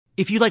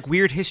If you like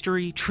weird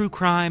history, true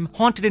crime,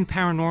 haunted and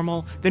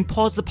paranormal, then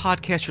pause the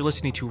podcast you're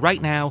listening to right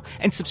now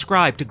and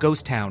subscribe to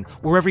Ghost Town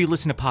wherever you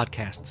listen to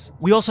podcasts.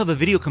 We also have a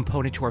video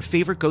component to our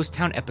favorite Ghost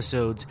Town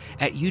episodes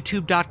at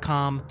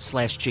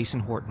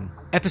youtube.com/Jason Horton.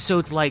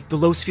 Episodes like The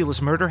Los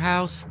Feliz Murder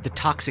House, The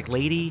Toxic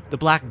Lady, The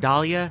Black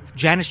Dahlia,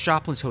 Janis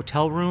Joplin's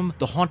Hotel Room,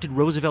 The Haunted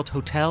Roosevelt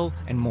Hotel,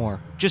 and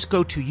more. Just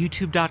go to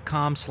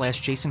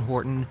youtube.com/Jason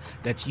Horton.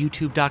 That's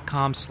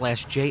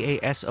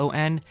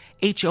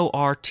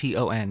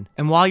youtube.com/JasonHorton.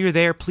 And while you're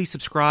there, please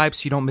subscribe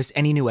so you don't miss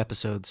any new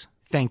episodes.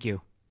 Thank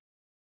you.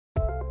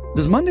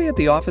 Does Monday at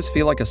the office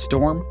feel like a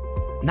storm?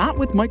 Not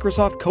with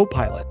Microsoft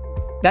Copilot.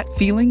 That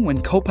feeling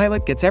when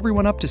Copilot gets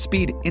everyone up to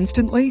speed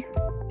instantly?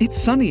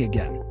 It's sunny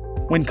again.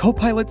 When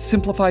Copilot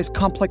simplifies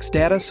complex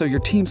data so your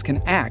teams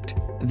can act,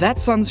 that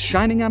sun's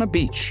shining on a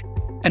beach.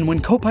 And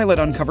when Copilot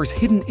uncovers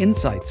hidden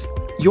insights,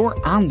 you're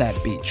on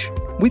that beach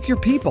with your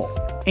people,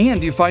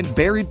 and you find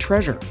buried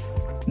treasure.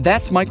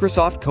 That's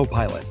Microsoft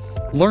Copilot.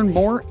 Learn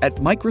more at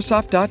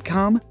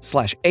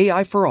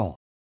Microsoft.com/AI for all.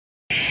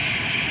 It's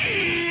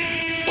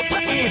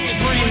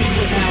friends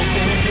without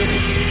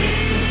benefits.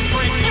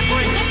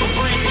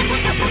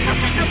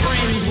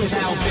 Friends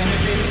without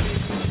benefits.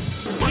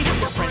 It's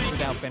the Friends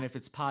Without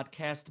Benefits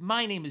podcast.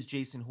 My name is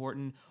Jason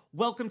Horton.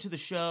 Welcome to the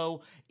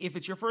show. If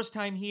it's your first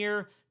time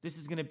here, this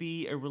is going to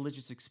be a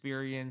religious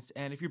experience.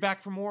 And if you're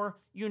back for more,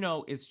 you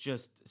know it's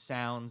just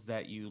sounds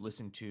that you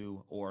listen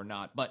to or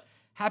not. But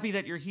happy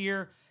that you're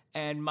here.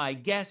 And my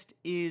guest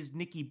is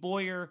Nikki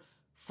Boyer,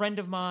 friend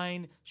of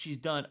mine. She's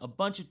done a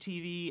bunch of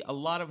TV, a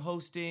lot of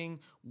hosting.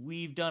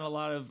 We've done a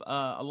lot of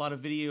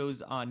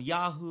videos on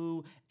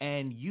Yahoo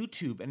and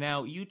YouTube. And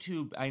now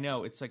YouTube, I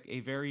know it's like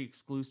a very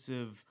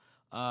exclusive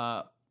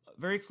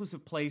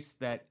place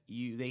that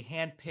they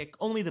handpick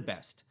only the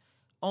best.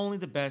 Only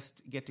the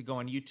best get to go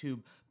on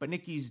YouTube. But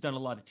Nikki's done a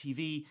lot of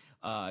TV.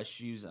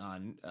 She's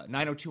on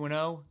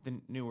 90210,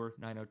 the newer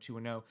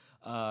 90210.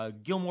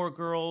 Gilmore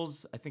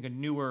Girls, I think a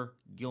newer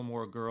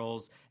Gilmore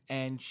Girls.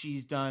 And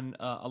she's done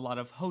a lot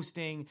of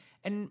hosting.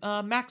 And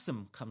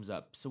Maxim comes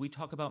up. So we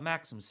talk about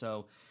Maxim.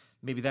 So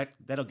maybe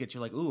that'll get you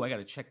like, ooh, I got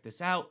to check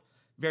this out.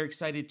 Very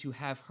excited to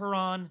have her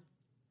on.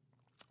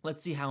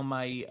 Let's see how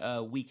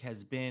my week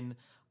has been.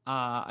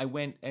 I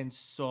went and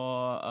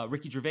saw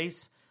Ricky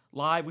Gervais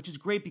live, which is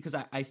great because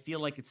I feel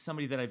like it's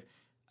somebody that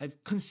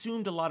I've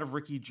consumed a lot of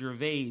Ricky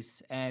Gervais,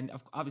 and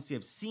obviously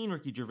I've seen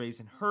Ricky Gervais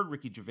and heard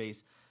Ricky Gervais,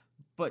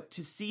 but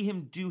to see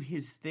him do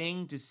his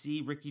thing, to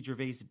see Ricky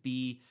Gervais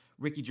be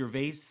Ricky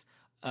Gervais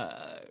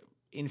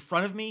in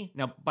front of me.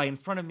 Now, by in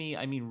front of me,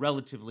 I mean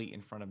relatively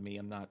in front of me.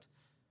 I'm not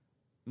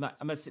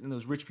sitting in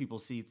those rich people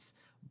seats,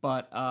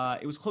 but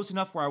it was close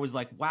enough where I was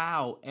like,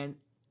 wow, and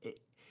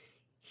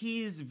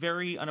he's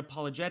very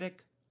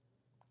unapologetic.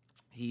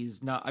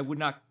 I would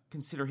not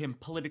consider him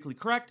politically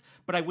correct,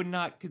 but I would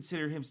not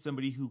consider him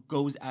somebody who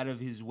goes out of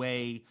his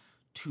way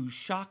to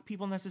shock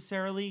people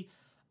necessarily.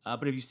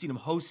 But if you've seen him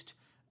host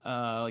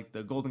like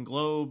the Golden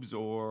Globes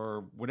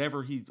or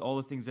whatever, all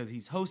the things that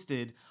he's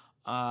hosted,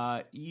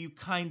 you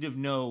kind of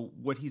know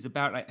what he's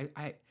about.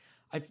 I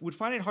would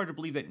find it hard to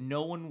believe that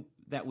no one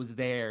that was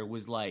there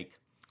was like,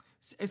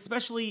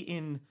 especially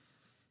in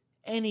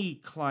any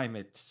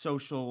climate,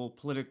 social,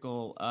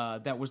 political,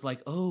 that was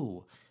like,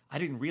 oh, I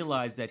didn't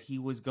realize that he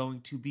was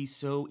going to be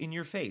so in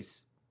your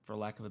face, for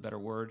lack of a better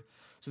word.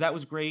 So that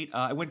was great.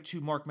 I went to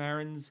Mark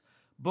Maron's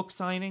book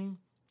signing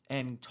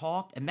and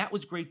talk, and that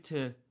was great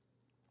it's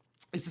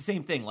the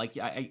same thing. Like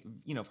I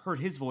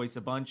heard his voice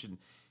a bunch and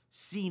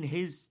seen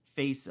his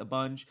face a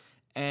bunch,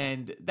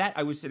 and that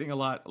I was sitting a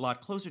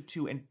lot closer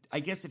to. And I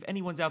guess if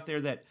anyone's out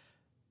there that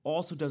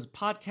also does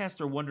podcasts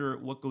or wonder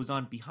what goes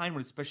on behind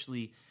one,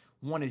 especially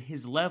one at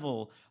his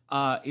level,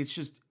 it's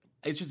just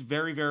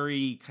very,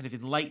 very kind of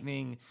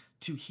enlightening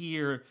to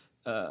hear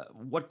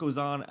what goes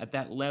on at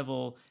that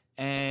level.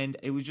 And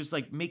it was just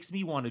like, makes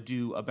me want to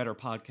do a better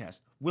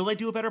podcast. Will I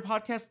do a better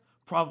podcast?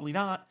 Probably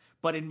not,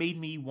 but it made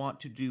me want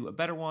to do a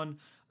better one.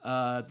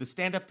 The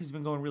stand-up has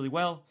been going really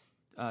well.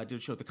 Did a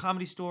show at the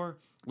Comedy Store.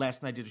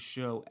 Last night I did a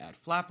show at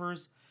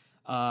Flappers.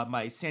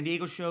 My San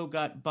Diego show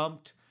got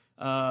bumped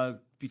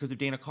because of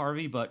Dana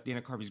Carvey, but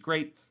Dana Carvey's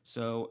great.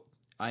 So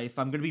if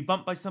I'm going to be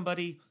bumped by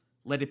somebody,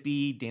 let it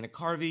be Dana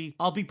Carvey.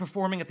 I'll be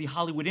performing at the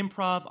Hollywood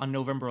Improv on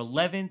November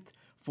 11th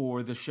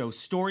for the show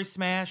Story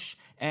Smash,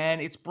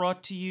 and it's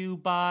brought to you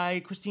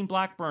by Christine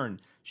Blackburn.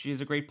 She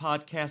has a great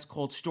podcast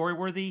called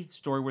Storyworthy,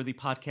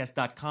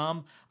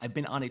 storyworthypodcast.com. I've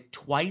been on it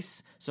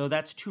twice, so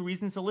that's 2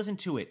 reasons to listen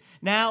to it.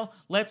 Now,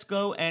 let's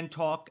go and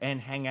talk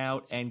and hang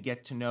out and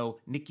get to know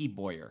Nikki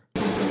Boyer.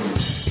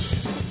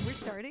 We're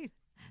starting.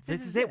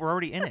 This is it. We're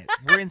already in it.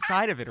 We're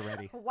inside of it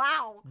already.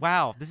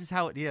 Wow. This is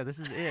how this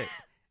is it.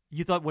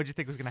 You thought, what'd you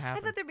think was going to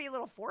happen? I thought there'd be a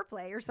little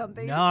foreplay or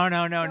something. No.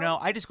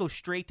 I just go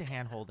straight to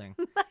hand-holding.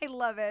 I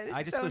love it.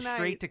 I just so go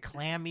straight to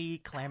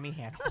clammy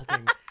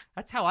hand-holding.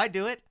 That's how I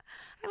do it.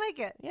 I like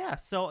it. Yeah,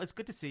 so it's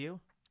good to see you.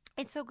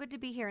 It's so good to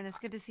be here, and it's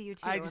good to see you,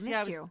 too. I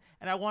missed you.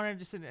 And I wanted to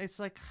just, it's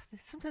like,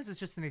 sometimes it's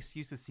just an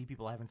excuse to see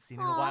people I haven't seen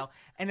in a while.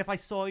 And if I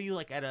saw you,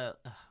 like, at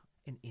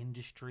an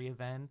industry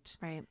event,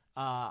 Right.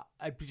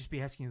 I'd just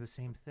be asking you the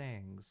same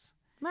things.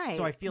 Right.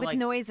 So I feel with like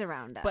noise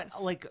around us.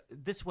 But like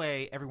this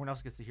way, everyone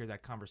else gets to hear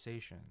that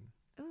conversation.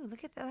 Ooh,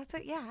 look at that. That's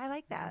what, yeah, I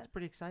like that. That's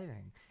pretty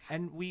exciting.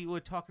 And we were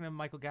talking to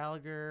Michael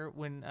Gallagher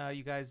when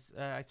you guys,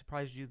 I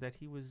surprised you that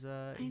he was in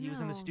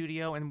the know.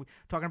 studio, and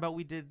talking about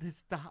we did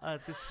this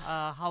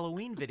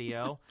Halloween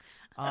video.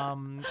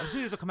 I'm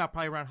assuming this will come out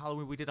probably around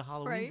Halloween. We did a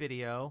Halloween Right.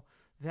 video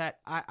that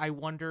I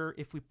wonder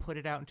if we put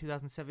it out in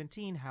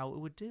 2017, how it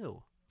would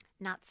do.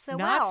 Not so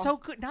Not well. so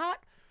good.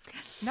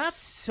 Not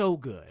so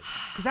good.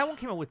 Because that one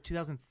came out with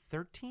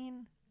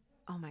 2013.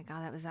 Oh my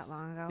God, that was that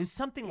long ago. It was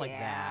something like Yeah.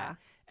 that.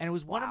 And it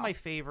was one of Wow. my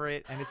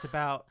favorite, and it's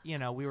about, we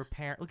were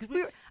parents.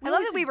 I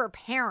love that we were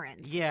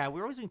parents. Yeah, we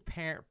were always doing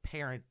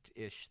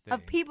parent-ish things.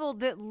 Of people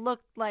that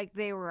looked like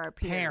they were our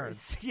peers.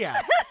 Parents, yeah.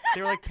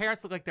 They were like,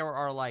 parents look like they were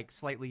our, like,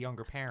 slightly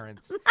younger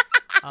parents.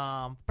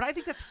 But I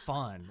think that's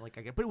fun. Like,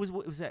 but it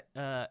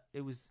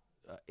was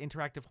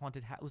interactive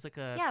haunted house. It was like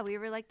a... Yeah, we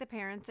were like the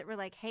parents that were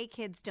like, hey,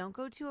 kids, don't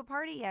go to a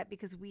party yet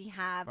because we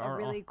have a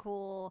really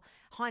cool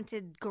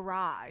haunted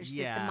garage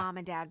that the mom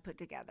and dad put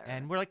together.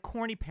 And we're like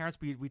corny parents.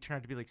 We turn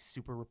out to be like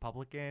super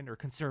Republican or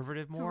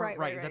conservative more.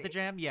 Right. Is that the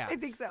jam? Yeah. I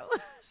think so.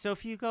 So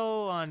if you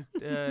go on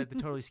the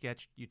Totally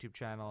Sketch YouTube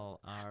channel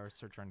or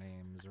search our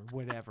names or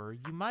whatever,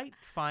 you might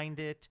find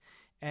it,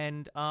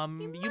 and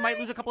you might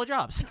lose a couple of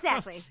jobs.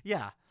 Exactly.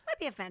 Yeah. Might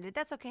be offended.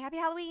 That's okay. Happy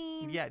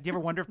Halloween. Yeah. Do you ever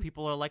wonder if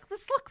people are like,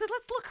 let's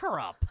look her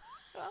up.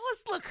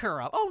 Let's look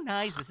her up. Oh,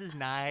 nice. This is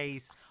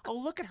nice. Oh,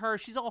 look at her.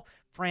 She's all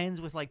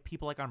friends with like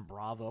people like on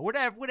Bravo,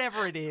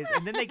 whatever it is.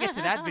 And then they get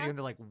to that video and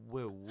they're like,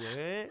 wait,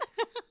 what?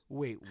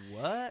 Wait,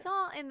 what?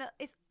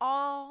 It's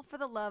all for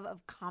the love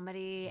of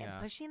comedy Yeah.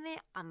 and pushing the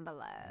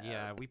envelope.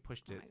 Yeah, we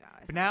pushed Oh it. my God, I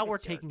But sound now like a we're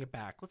jerk. taking it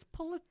back. Let's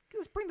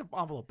bring the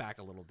envelope back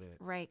a little bit.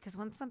 Right, because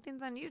once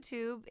something's on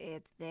YouTube,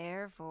 it's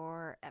there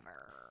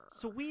forever.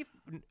 So we've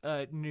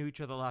knew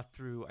each other a lot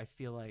through, I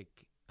feel like,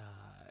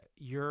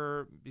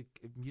 your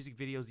music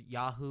videos,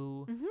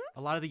 Yahoo,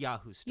 a lot of the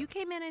Yahoo stuff. You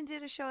came in and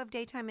did a show of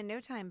Daytime and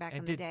No Time back I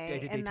in the did day,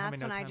 Daytime and that's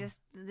and No when I Time.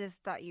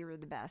 just thought you were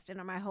the best, and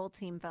my whole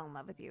team fell in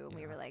love with you, and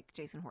we Yeah. were like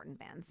Jason Horton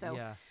fans. So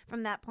Yeah.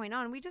 from that point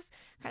on, we just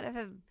kind of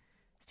have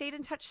stayed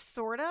in touch,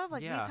 sort of.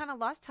 Like Yeah. we kind of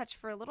lost touch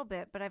for a little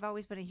bit, but I've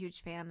always been a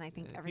huge fan. And I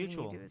think everything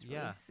mutual, you do is really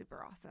yeah.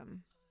 super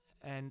awesome.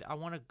 And I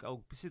want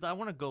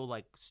to go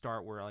like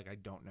start where like I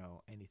don't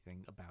know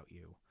anything about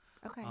you.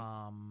 Okay,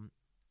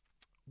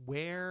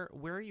 Where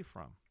are you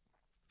from?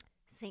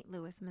 St.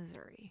 Louis,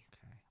 Missouri.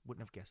 Okay.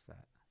 Wouldn't have guessed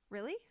that.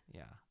 Really?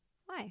 Yeah.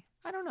 Why?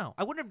 I don't know.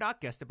 I wouldn't have not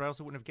guessed it, but I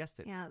also wouldn't have guessed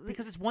it. Yeah,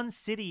 Because it's one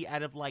city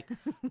out of like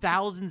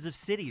thousands of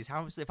cities.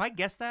 If I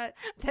guessed that,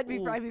 That'd be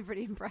ooh, probably be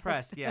pretty impressed.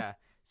 impressed. Yeah.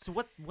 So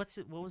what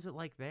was it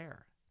like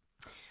there?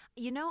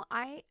 You know,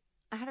 I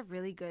had a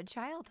really good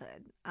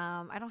childhood.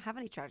 I don't have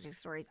any tragic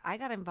stories. I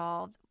got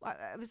involved.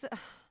 I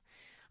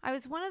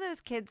was one of those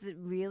kids that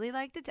really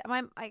liked it.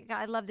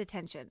 I loved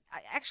attention.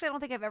 I don't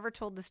think I've ever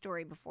told the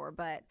story before,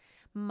 but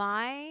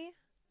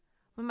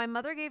when my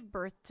mother gave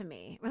birth to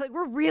me,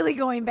 we're really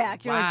going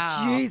back. You're Wow.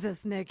 like,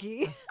 Jesus,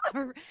 Nikki.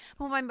 When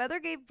my mother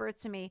gave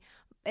birth to me,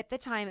 at the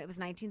time it was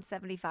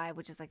 1975,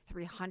 which is like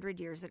 300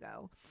 years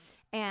ago.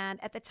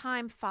 And at the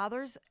time,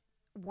 fathers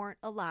weren't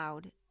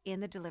allowed in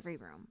the delivery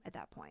room at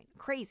that point.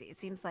 Crazy. It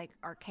seems like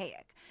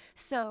archaic.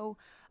 So,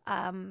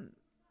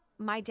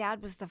 my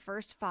dad was the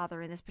first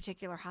father in this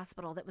particular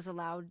hospital that was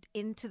allowed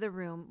into the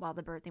room while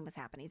the birthing was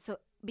happening. So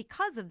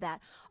because of that,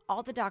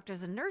 all the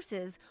doctors and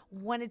nurses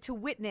wanted to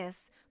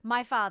witness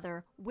my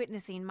father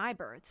witnessing my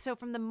birth. So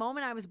from the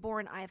moment I was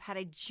born, I've had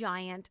a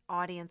giant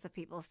audience of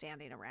people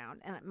standing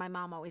around. And my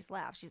mom always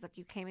laughs. She's like,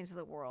 you came into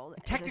the world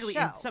Technically,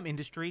 as a in show. some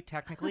industry,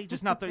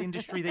 just not the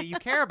industry that you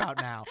care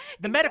about now,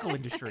 the medical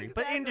industry,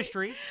 but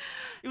industry.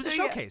 It was a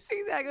So, yeah, showcase.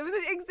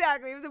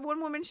 exactly. It was a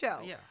one-woman show.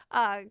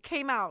 Yeah.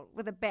 Came out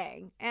with a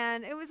bang,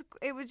 and it was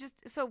just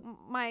so.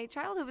 My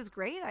childhood was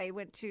great.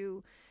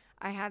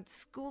 I had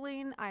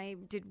schooling. I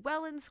did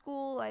well in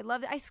school. I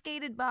loved it. I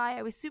skated by.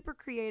 I was super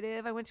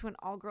creative. I went to an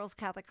all-girls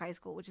Catholic high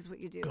school, which is what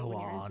you do. Go when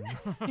on.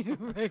 You're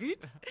in,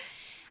 right?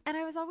 And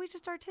I was always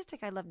just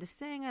artistic. I loved to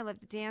sing. I loved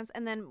to dance.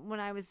 And then when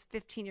I was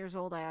 15 years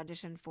old, I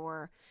auditioned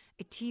for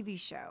a TV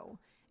show.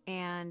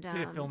 And Did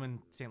it film in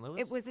St. Louis?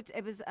 it was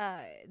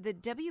the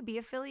WB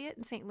affiliate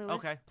in St. Louis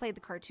Okay. played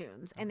the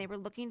cartoons, and they were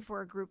looking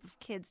for a group of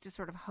kids to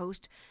sort of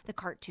host the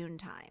cartoon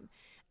time.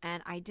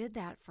 And I did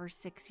that for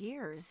 6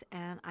 years,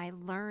 and I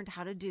learned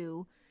how to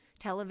do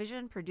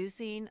television,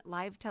 producing,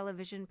 live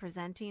television,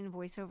 presenting,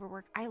 voiceover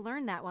work. I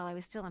learned that while I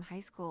was still in high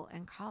school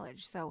and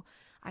college. So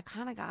I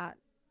kind of got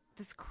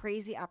this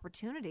crazy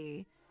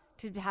opportunity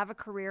to have a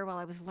career while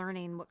I was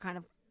learning what kind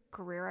of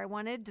career I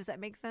wanted. Does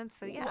that make sense?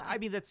 So yeah. Well, I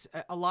mean, that's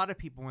a lot of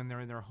people when they're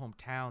in their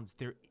hometowns.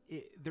 There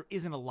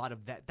isn't a lot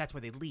of that. That's why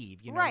they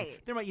leave. You know,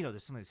 Right. There might,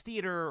 there's some of this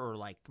theater or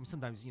like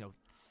sometimes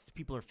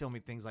people are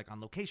filming things like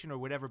on location or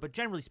whatever. But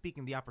generally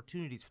speaking, the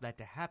opportunities for that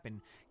to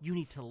happen, you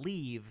need to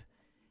leave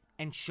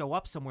and show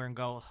up somewhere and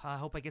go, I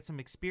hope I get some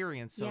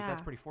experience. So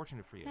that's pretty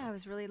fortunate for you. Yeah, I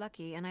was really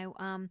lucky, and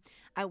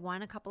I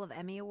won a couple of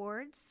Emmy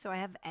awards. So I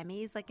have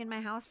Emmys like in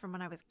my house from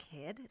when I was a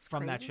kid. It's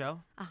From that crazy. show?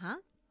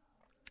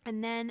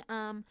 And then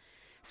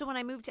so when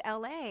I moved to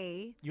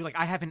LA, You're like,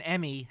 I have an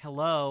Emmy.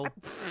 Hello.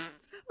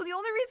 well, the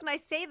only reason I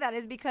say that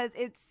is because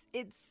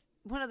it's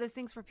one of those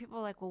things where people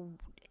are like, well,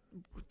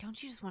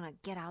 don't you just want to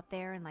get out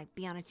there and like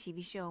be on a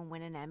TV show and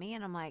win an Emmy?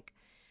 And I'm like,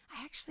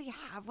 I actually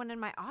have one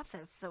in my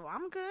office, so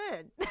I'm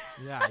good.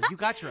 Yeah, you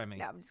got your Emmy.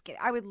 No, I'm just kidding.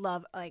 I would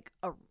love like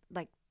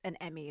an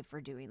Emmy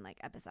for doing like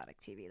episodic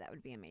TV. That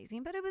would be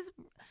amazing. But it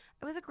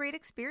was a great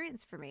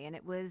experience for me, and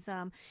it was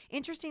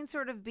interesting,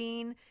 sort of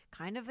being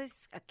kind of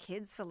a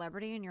kid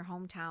celebrity in your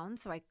hometown.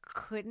 So I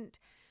couldn't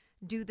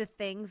do the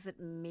things that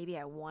maybe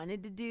I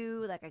wanted to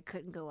do. Like I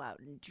couldn't go out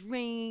and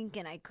drink,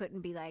 and I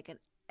couldn't be like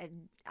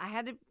I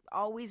had to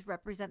always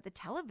represent the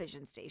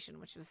television station,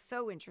 which was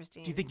so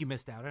interesting. Do you think you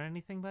missed out on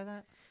anything by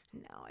that?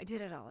 No, I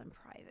did it all in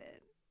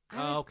private.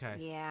 Okay.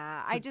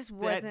 Yeah, So I just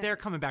wasn't. They're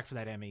coming back for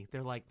that Emmy.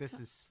 They're like, this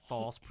is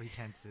false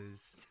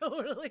pretenses.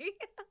 Totally.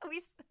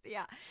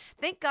 Yeah.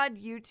 Thank God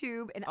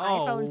YouTube and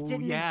iPhones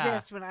didn't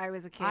exist when I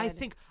was a kid.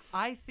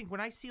 I think when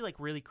I see like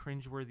really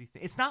cringeworthy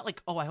things, it's not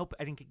like, oh, I hope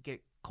I didn't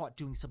get caught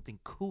doing something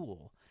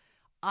cool.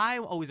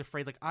 I'm always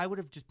afraid, like, I would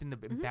have just been the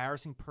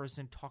embarrassing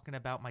person talking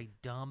about my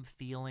dumb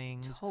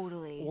feelings.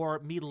 Totally. Or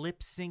me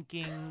lip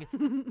syncing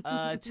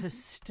to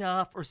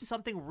stuff or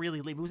something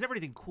really lame. It was never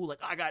anything cool. Like,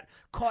 I got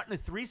caught in a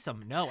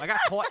threesome. No, I got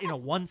caught in a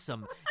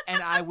onesome.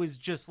 And I was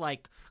just,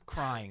 like,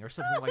 crying or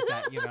something like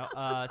that, you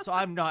know? So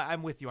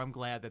I'm with you. I'm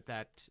glad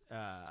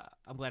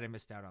I'm glad I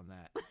missed out on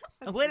that.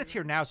 I'm glad it's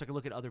here now so I can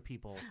look at other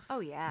people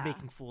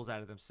making fools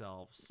out of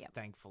themselves,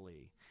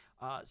 thankfully.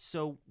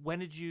 So when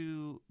did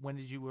you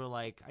were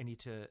like, I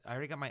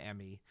already got my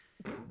Emmy.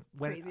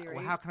 Crazy,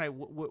 right? How can I,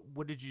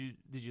 what did you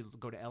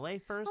go to LA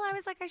first? Well, I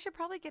was like, I should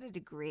probably get a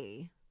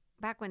degree.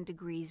 Back when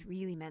degrees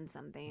really meant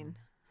something.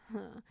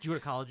 Did you go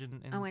to college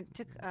in I went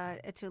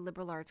to a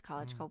liberal arts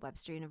college called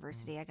Webster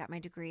University. I got my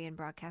degree in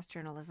broadcast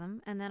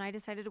journalism, and then I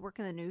decided to work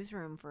in the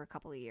newsroom for a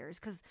couple of years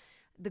because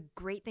the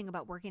great thing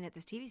about working at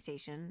this TV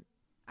station,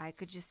 I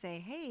could just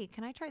say, hey,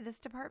 can I try this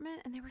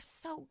department? And they were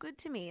so good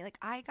to me. Like,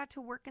 I got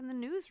to work in the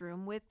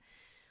newsroom with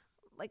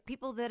like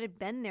people that had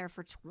been there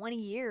for 20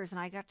 years, and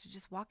I got to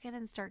just walk in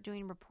and start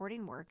doing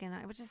reporting work. And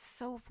I was just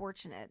so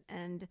fortunate.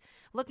 And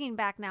looking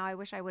back now, I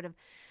wish I would have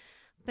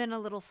been a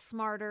little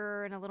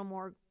smarter and a little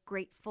more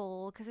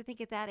grateful, because I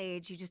think at that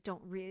age you just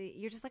don't really,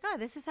 you're just like, oh,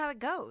 this is how it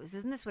goes.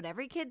 Isn't this what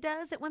every kid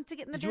does that wants to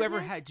get in the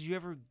business? Did you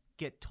ever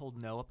get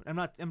told no? I'm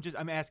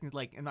asking,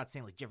 like, I'm not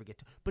saying like, did you ever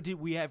but did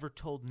we ever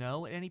told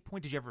no at any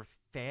point? Did you ever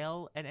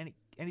fail at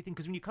anything?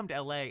 Because when you come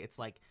to LA, it's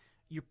like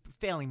you're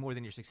failing more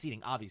than you're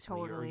succeeding, obviously,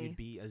 or you'd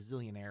be a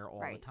zillionaire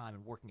all the time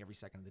and working every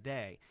second of the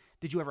day.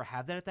 Did you ever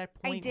have that at that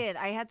point? I did.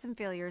 I had some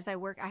failures. I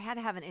had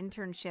to have an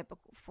internship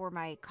for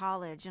my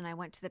college, and I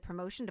went to the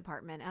promotion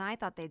department, and I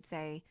thought they'd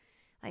say,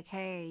 like,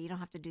 hey, you don't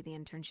have to do the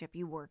internship.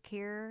 You work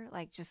here.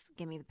 Like, just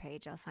give me the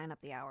page. I'll sign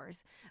up the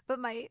hours. But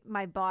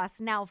my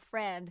boss, now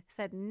friend,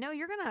 said, no,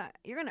 you're gonna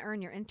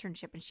earn your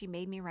internship. And she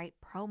made me write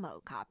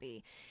promo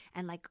copy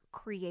and like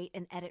create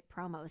and edit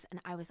promos. And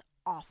I was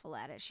awful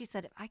at it. She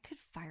said, if I could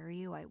fire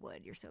you, I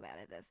would. You're so bad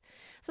at this.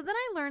 So then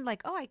I learned,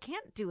 like, oh, I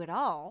can't do it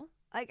all.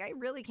 Like, I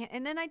really can't.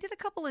 And then I did a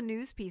couple of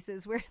news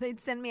pieces where they'd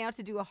send me out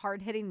to do a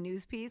hard-hitting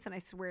news piece. And I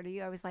swear to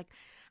you, I was like,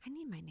 I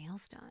need my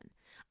nails done.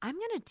 I'm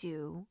going to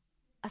do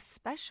a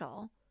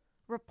special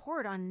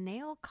report on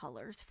nail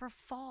colors for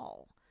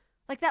fall.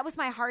 Like, that was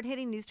my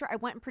hard-hitting news story. I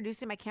went and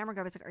produced it. My camera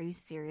guy was like, are you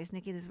serious,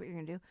 Nikki? This is what you're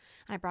going to do?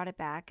 And I brought it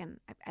back, and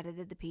I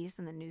edited the piece,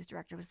 and the news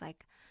director was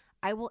like,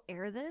 I will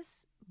air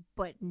this,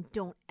 but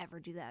don't ever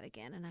do that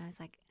again. And I was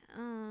like,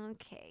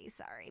 okay,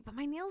 sorry. But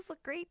my nails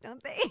look great,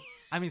 don't they?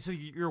 I mean, so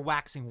your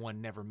waxing one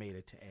never made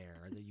it to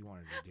air that you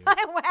wanted to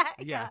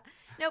do. Yeah.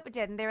 Nope, it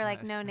didn't. They were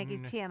like, no, Nikki,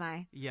 it's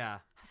TMI. Yeah.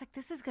 I was like,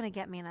 this is going to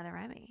get me another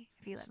Emmy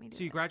if you let me do it.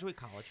 So you graduate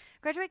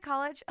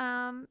college.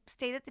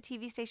 Stayed at the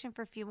TV station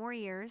for a few more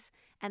years.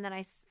 And then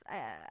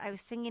I was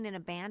singing in a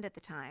band at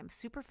the time,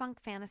 Super Funk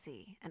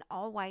Fantasy, an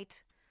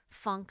all-white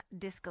funk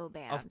disco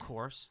band. Of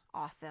course.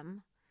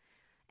 Awesome.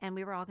 And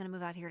we were all going to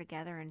move out here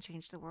together and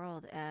change the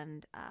world.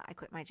 And I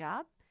quit my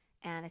job,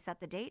 and I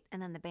set the date.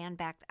 And then the band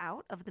backed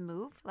out of the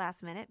move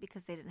last minute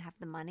because they didn't have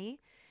the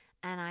money.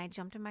 And I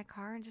jumped in my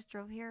car and just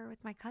drove here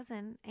with my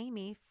cousin,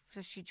 Amy.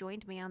 So she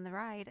joined me on the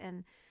ride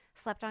and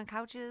slept on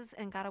couches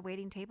and got a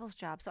waiting tables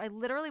job. So I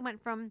literally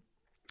went from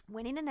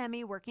winning an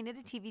Emmy, working at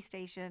a TV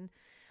station,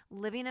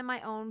 living in my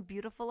own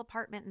beautiful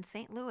apartment in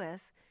St. Louis,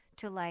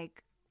 to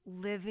like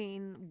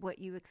living what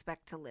you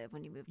expect to live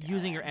when you move to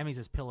using LA. your Emmys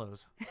as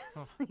pillows.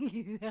 Oh.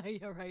 Yeah,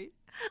 right.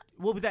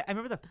 Well, but I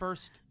remember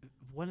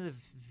one of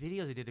the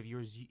videos I did of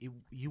yours,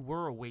 you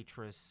were a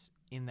waitress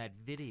in that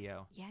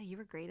video. Yeah, you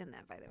were great in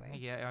that, by the way.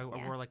 Yeah,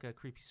 I wore like a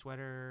creepy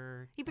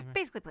sweater. You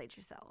basically played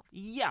yourself.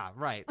 Yeah,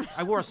 right.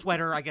 I wore a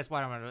sweater. I guess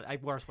I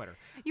wore a sweater.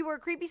 You wore a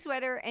creepy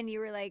sweater, and you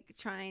were like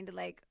trying to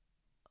like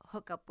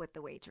hook up with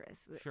the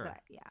waitress. Sure.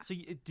 But, yeah. So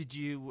did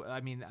you?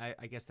 I mean,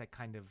 I guess that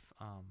kind of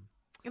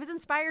It was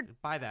inspired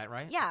by that,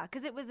 right? Yeah,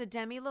 because it was a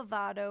Demi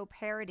Lovato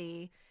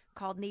parody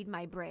called Need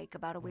My Break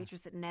about a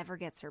waitress that never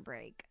gets her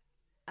break.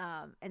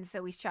 And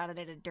so we shot it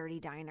at a dirty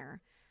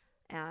diner.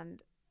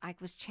 And I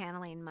was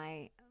channeling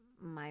my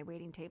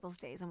waiting tables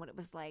days and what it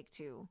was like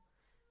to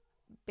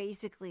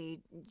basically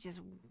just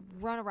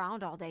run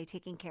around all day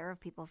taking care of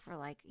people for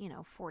like,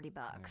 $40.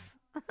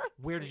 Yeah.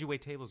 Where did you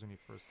wait tables when you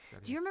first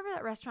got Do you remember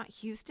that restaurant,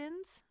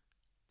 Houston's?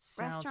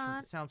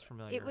 Restaurant? Sounds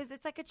familiar.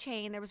 It's like a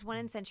chain. There was one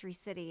in Century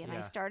City, and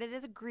I started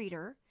as a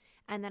greeter.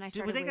 And then I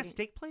started. Were they waiting. a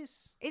steak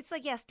place? It's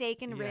like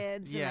steak and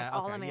ribs and like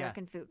all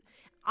American food.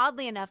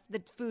 Oddly enough,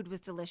 the food was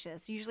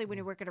delicious. Usually, when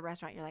you work at a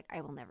restaurant, you're like,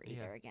 I will never eat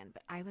there again.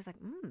 But I was like,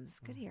 it's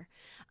good here.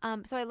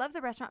 So I loved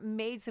the restaurant.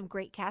 Made some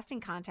great casting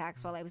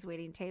contacts while I was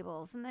waiting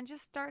tables, and then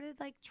just started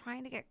like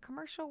trying to get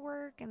commercial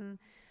work and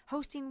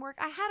hosting work.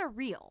 I had a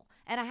reel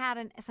and I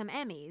had some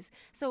Emmys,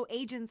 so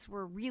agents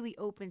were really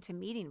open to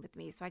meeting with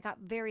me. So I got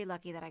very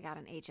lucky that I got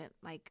an agent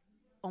like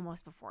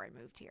almost before I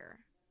moved here,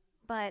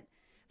 but.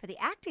 For the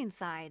acting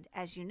side,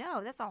 as you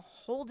know, that's a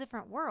whole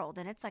different world,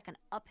 and it's like an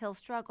uphill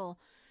struggle.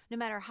 No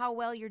matter how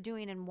well you're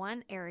doing in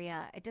one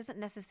area, it doesn't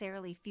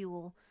necessarily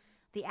fuel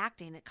the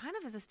acting. It kind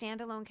of is a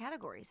standalone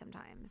category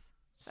sometimes.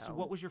 So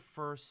what was your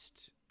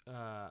first,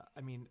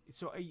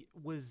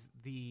 was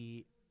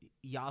the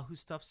Yahoo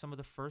stuff some of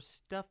the first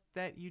stuff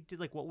that you did?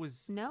 Like, what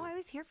was... No, I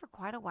was here for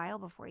quite a while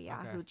before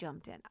Yahoo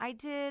jumped in. I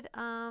did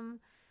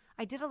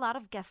a lot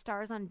of guest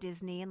stars on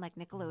Disney and like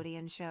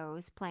Nickelodeon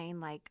shows, playing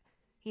like...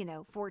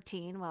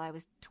 14 while I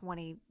was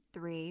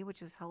 23,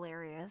 which was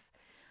hilarious.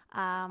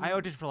 I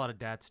auditioned for a lot of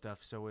dad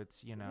stuff, so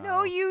it's,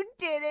 No, you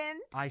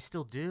didn't. I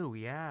still do,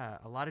 yeah.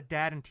 A lot of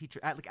dad and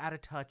teacher, like out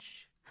of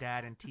touch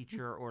dad and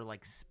teacher or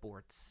like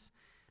sports,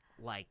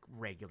 like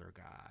regular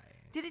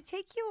guy. Did it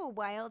take you a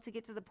while to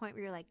get to the point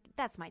where you're like,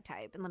 that's my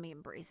type and let me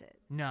embrace it?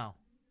 No.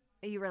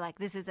 You were like,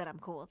 this is it, I'm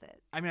cool with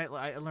it. I mean,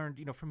 I learned,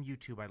 from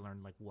YouTube, I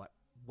learned like what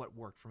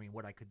worked for me,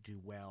 what I could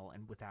do well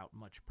and without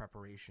much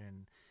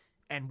preparation.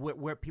 And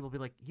where people be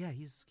like, yeah,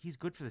 he's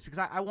good for this, because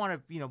I want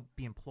to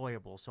be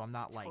employable, so I'm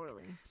not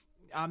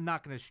I'm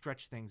not going to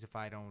stretch things if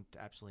I don't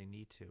absolutely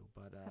need to.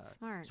 But that's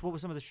smart. So what were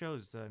some of the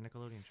shows,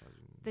 Nickelodeon shows?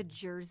 The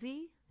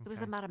Jersey. Okay. It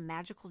was about a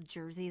magical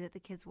jersey that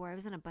the kids wore. I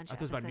was in a bunch of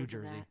episodes. I thought it was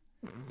about New Jersey,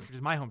 which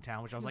is my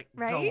hometown. Which I was like,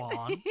 right? Go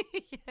on.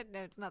 Yeah, no,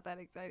 it's not that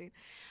exciting.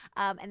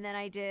 And then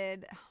I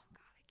did. Oh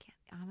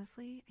God,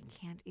 I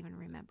can't even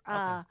remember.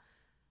 Okay.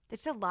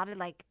 There's a lot of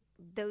like.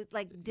 Those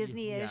like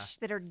Disney-ish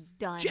that are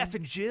done. Jeff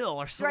and Jill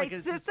or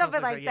something, right?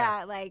 Something like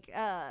that, like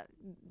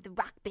the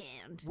rock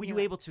band. Were you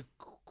able to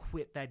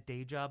quit that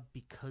day job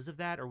because of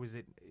that, or was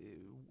it?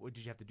 Or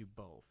did you have to do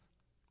both?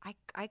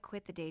 I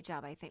quit the day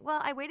job. I think.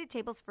 Well, I waited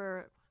tables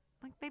for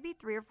like maybe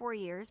 3 or 4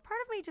 years. Part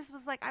of me just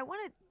was like, I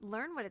want to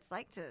learn what it's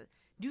like to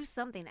do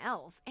something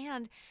else.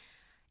 And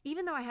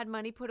even though I had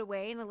money put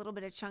away and a little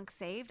bit of chunk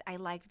saved, I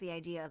liked the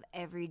idea of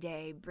every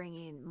day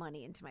bringing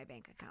money into my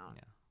bank account.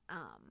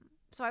 Yeah.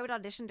 So I would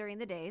audition during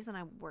the days and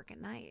I would work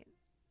at night.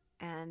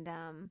 And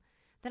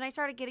then I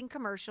started getting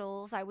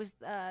commercials. I was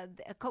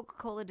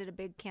Coca-Cola did a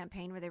big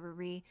campaign where they were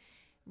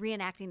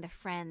reenacting the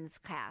Friends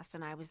cast,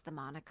 and I was the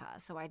Monica.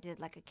 So I did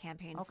like a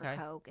campaign for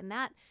Coke, and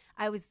that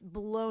I was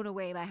blown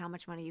away by how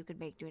much money you could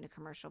make doing a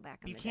commercial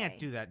back in the day. You can't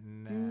do that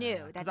now.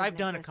 No, because I've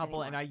done a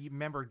couple, and I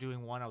remember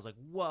doing one. I was like,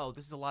 "Whoa,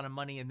 this is a lot of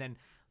money," and then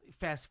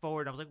fast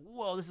forward, I was like,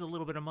 "Whoa, this is a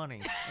little bit of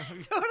money."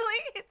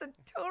 Totally, it's a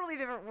totally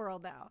different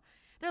world now.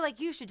 They're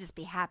like, you should just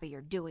be happy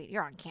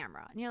you're on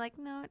camera. And you're like,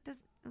 no, it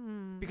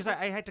doesn't. Because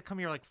I had to come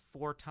here like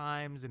 4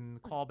 times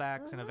and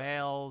callbacks and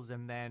avails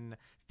and then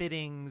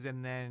fittings.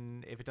 And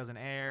then if it doesn't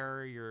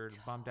air, you're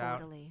bummed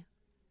out. Totally.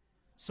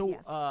 So,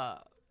 yes. So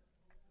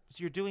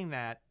you're doing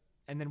that.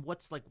 And then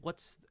what's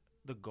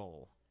the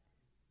goal?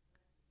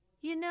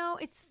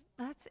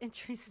 That's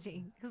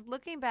interesting. Because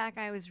looking back,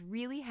 I was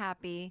really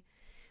happy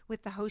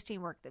with the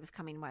hosting work that was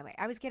coming my way.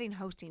 I was getting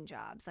hosting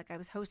jobs. Like I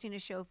was hosting a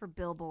show for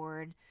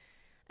Billboard.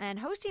 And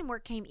hosting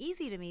work came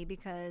easy to me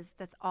because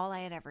that's all I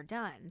had ever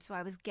done. So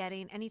I was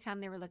getting,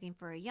 anytime they were looking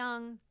for a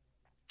young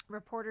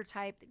reporter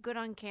type, good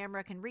on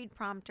camera, can read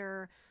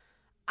prompter,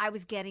 I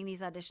was getting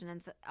these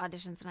auditions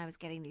and I was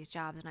getting these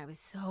jobs, and I was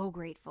so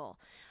grateful.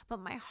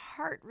 But my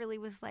heart really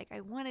was like,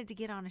 I wanted to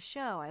get on a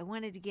show. I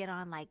wanted to get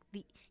on like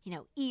the,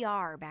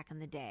 ER back in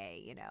the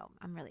day.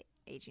 I'm really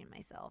aging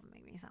myself and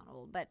making me sound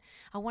old, but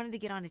I wanted to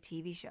get on a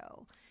TV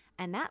show.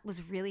 And that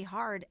was really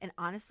hard. And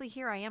honestly,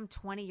 here I am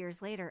 20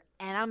 years later,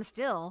 and I'm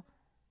still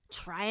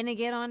trying to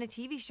get on a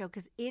TV show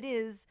because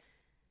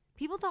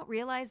people don't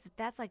realize that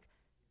that's like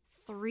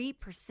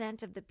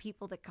 3% of the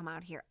people that come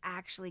out here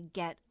actually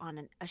get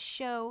on a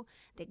show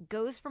that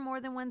goes for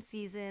more than one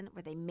season,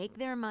 where they make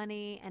their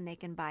money and they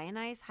can buy a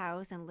nice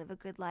house and live a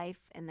good life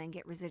and then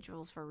get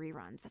residuals for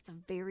reruns. That's a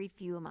very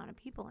few amount of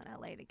people in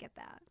LA to get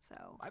that.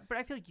 So, but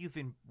I feel like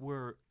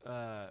were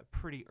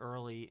pretty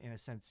early in a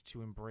sense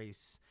to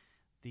embrace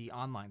the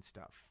online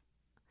stuff.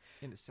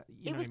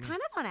 It was kind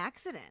of on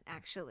accident,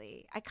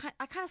 actually. I kind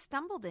of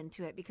stumbled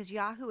into it because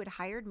Yahoo had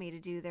hired me to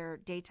do their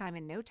daytime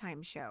and no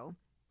time show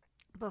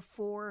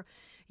before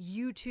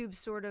YouTube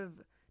sort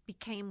of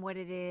became what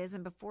it is,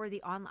 and before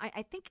the online,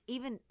 I think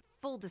even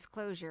full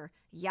disclosure,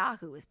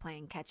 Yahoo was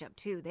playing catch up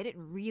too. They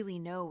didn't really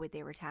know what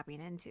they were tapping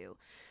into.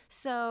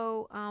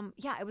 So,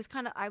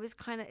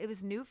 it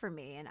was new for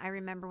me. And I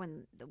remember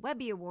when the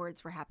Webby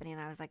Awards were happening,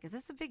 I was like, is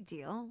this a big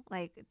deal?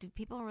 Like, do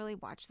people really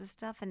watch this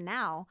stuff? And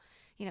now,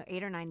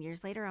 8 or 9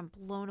 years later, I'm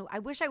blown away. I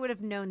wish I would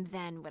have known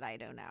then what I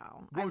know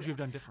now. What would you have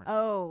done different?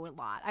 Oh, a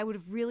lot. I would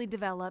have really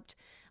developed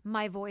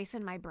my voice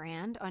and my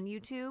brand on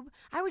YouTube.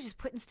 I was just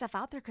putting stuff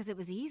out there because it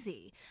was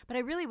easy. But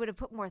I really would have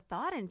put more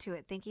thought into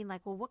it, thinking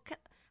like, well,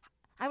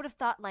 I would have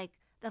thought like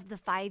of the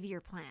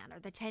 5-year plan or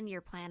the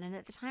 10-year plan. And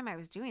at the time I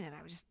was doing it,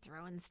 I was just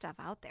throwing stuff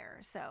out there.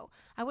 So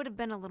I would have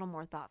been a little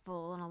more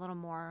thoughtful and a little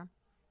more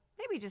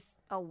maybe just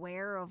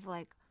aware of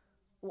like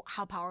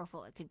how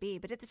powerful it could be.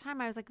 But at the time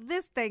I was like,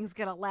 this thing's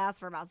going to last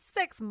for about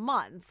 6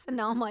 months. And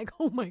now I'm like,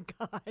 oh my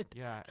God.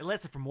 Yeah. It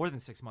lasted for more than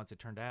 6 months, it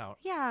turned out.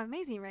 Yeah.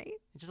 Amazing, right?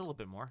 Just a little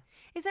bit more.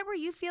 Is that where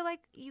you feel like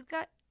you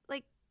got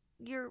like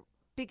your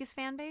biggest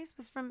fan base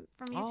was from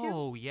YouTube?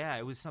 Oh, yeah.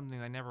 It was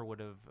something I never would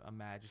have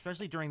imagined,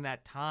 especially during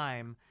that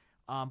time.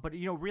 But,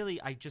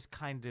 really, I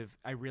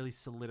really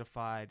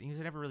solidified.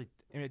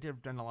 I did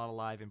have done a lot of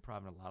live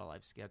improv and a lot of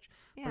live sketch.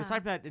 Yeah. But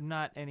aside from that,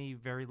 not any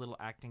very little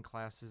acting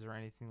classes or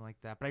anything like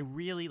that. But I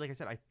really, like I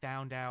said, I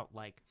found out,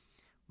 like,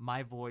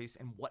 my voice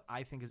and what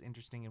I think is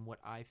interesting and what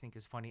I think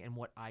is funny and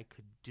what I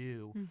could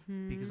do.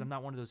 Mm-hmm. Because I'm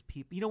not one of those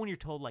people. When you're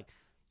told, like,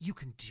 you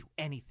can do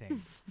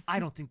anything. I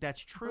don't think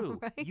that's true.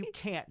 Right? You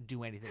can't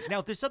do anything. Now,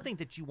 if there's something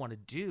that you want to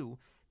do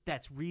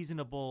that's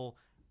reasonable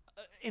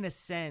in a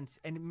sense,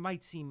 and it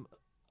might seem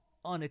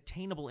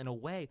unattainable in a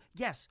way,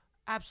 yes,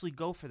 absolutely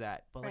go for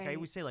that. But like I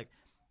always say, like,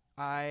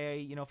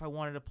 if I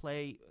wanted to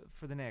play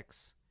for the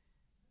Knicks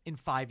in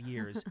 5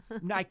 years,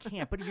 no, I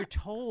can't. But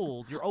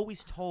you're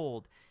always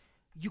told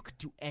you could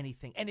do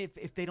anything. And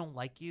if they don't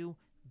like you,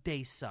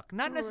 they suck.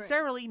 Not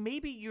necessarily.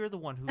 Maybe you're the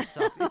one who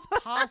sucks. It's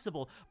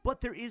possible.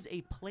 But there is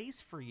a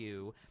place for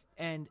you.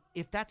 And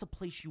if that's a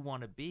place you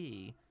want to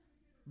be,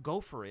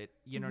 go for it.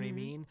 You know what I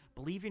mean?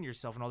 Believe in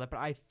yourself and all that. But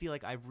I feel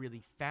like I've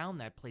really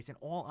found that place. And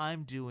all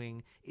I'm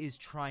doing is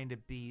trying to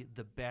be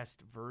the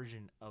best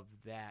version of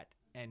that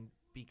and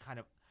be kind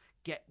of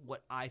get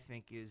what I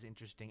think is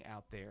interesting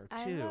out there,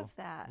 too. I love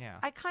that. Yeah.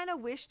 I kind of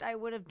wished I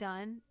would have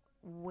done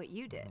what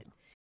you did.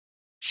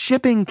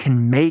 Shipping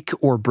can make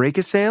or break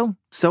a sale,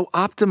 so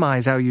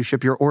optimize how you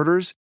ship your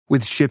orders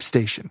with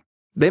ShipStation.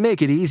 They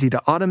make it easy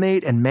to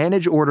automate and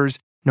manage orders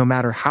no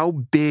matter how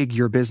big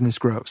your business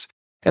grows.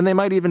 And they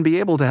might even be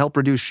able to help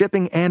reduce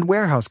shipping and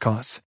warehouse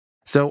costs.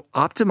 So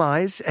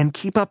optimize and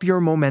keep up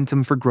your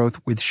momentum for growth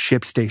with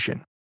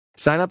ShipStation.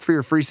 Sign up for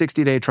your free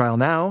 60-day trial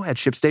now at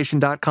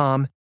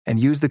ShipStation.com and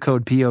use the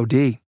code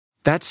POD.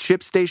 That's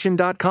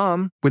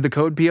ShipStation.com with the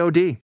code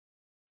POD.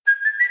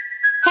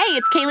 Hey,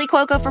 it's Kaylee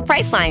Cuoco for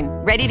Priceline.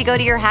 Ready to go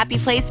to your happy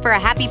place for a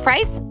happy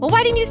price? Well,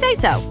 why didn't you say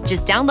so?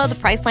 Just download the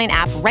Priceline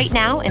app right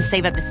now and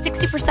save up to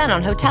 60%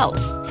 on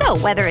hotels. So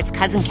whether it's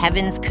Cousin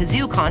Kevin's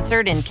Kazoo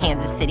Concert in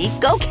Kansas City,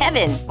 go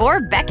Kevin, or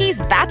Becky's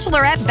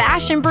Bachelorette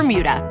Bash in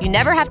Bermuda, you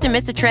never have to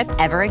miss a trip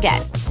ever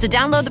again. So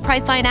download the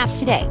Priceline app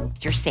today.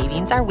 Your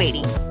savings are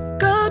waiting.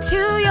 Go to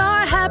your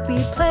happy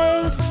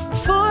place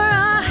for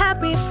a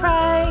happy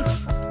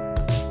price.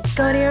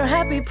 Go to your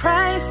happy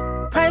price,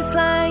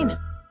 Priceline.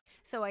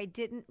 So I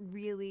don't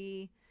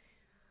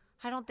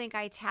think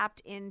I tapped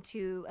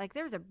into, like,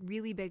 there was a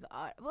really big,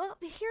 well,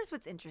 here's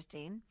what's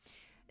interesting.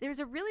 There's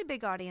a really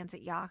big audience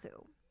at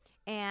Yahoo,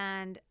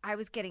 and I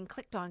was getting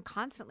clicked on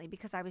constantly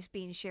because I was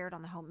being shared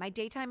on the home. My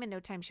Daytime and No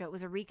Time show, it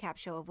was a recap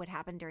show of what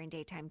happened during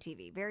daytime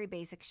TV. Very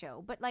basic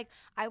show. But, like,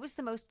 I was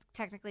the most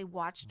technically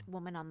watched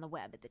woman on the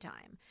web at the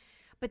time.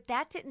 But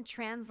that didn't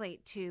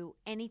translate to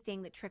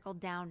anything that trickled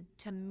down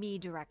to me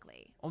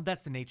directly. Oh,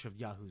 that's the nature of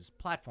Yahoo's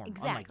platform,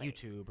 unlike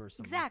YouTube or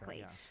something Exactly.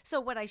 like that. Yeah.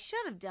 So what I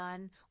should have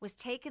done was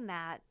taken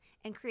that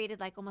and created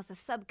like almost a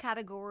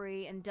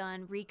subcategory and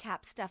done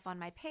recap stuff on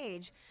my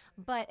page.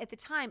 But at the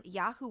time,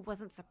 Yahoo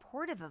wasn't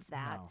supportive of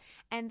that. No.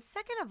 And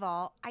second of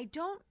all, I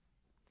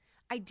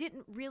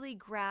didn't really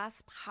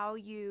grasp how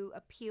you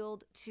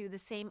appealed to the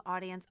same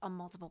audience on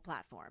multiple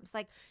platforms.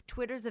 Like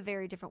Twitter's a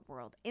very different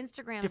world. Instagram's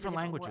Different a different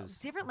languages. world.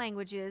 Different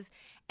languages.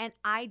 And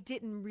I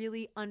didn't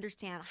really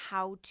understand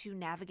how to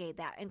navigate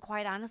that. And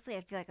quite honestly,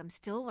 I feel like I'm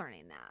still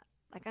learning that.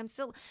 Like I'm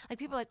still, like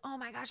people are like, oh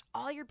my gosh,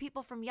 all your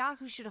people from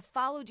Yahoo should have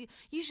followed you.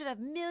 You should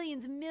have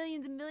millions and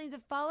millions and millions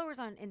of followers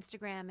on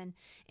Instagram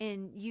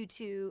and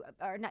YouTube,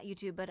 or not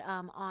YouTube, but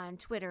on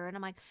Twitter. And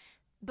I'm like,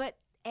 but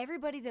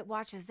everybody that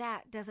watches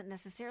that doesn't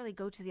necessarily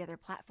go to the other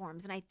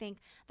platforms. And I think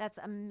that's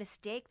a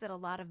mistake that a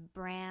lot of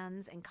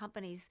brands and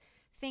companies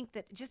think,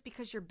 that just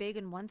because you're big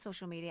in one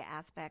social media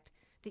aspect,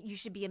 that you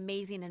should be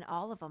amazing in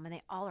all of them. And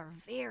they all are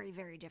very,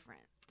 very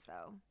different. So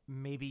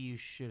maybe you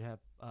should have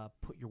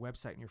put your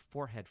website in your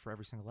forehead for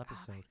every single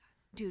episode.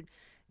 Dude,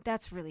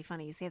 that's really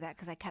funny you say that,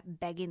 because I kept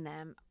begging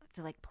them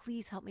to, like,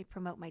 please help me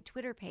promote my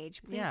Twitter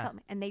page. Please help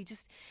me. And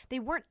they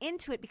weren't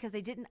into it because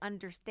they didn't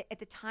understand. At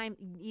the time,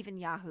 even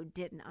Yahoo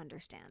didn't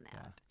understand that.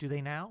 Yeah. Do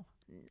they now?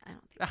 I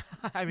don't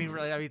think. I mean,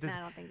 really, I mean, I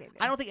don't think they do.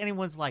 I don't think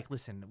anyone's like,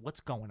 listen, what's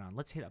going on?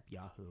 Let's hit up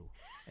Yahoo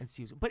and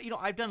see. But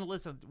I've done a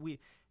list of. We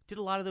did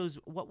a lot of those.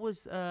 What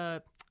was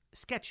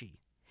Sketchy?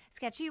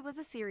 Sketchy was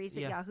a series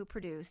that Yahoo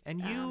produced.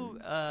 And you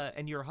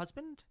and your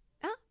husband?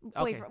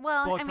 Boyfriend. Okay.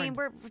 Well, Boyfriend. I mean,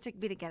 we're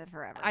be together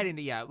forever. I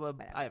didn't. Yeah. Well,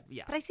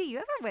 yeah. But I see you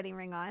have a wedding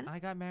ring on. I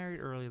got married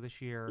earlier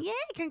this year. Yay!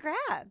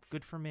 Congrats.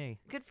 Good for me.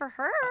 Good for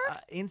her.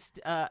 It's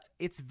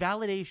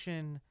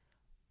validation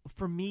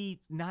for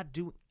me not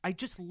doing. I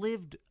just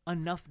lived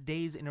enough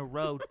days in a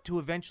row to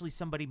eventually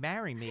somebody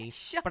marry me.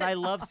 But I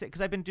love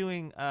because I've been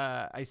doing.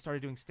 I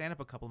started doing stand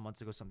up a couple of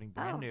months ago. Something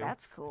brand new.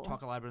 That's cool.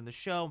 Talk a lot about it in the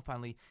show. And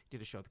finally did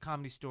a show at the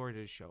Comedy Store.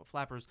 Did a show at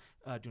Flappers.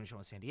 Doing a show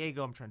in San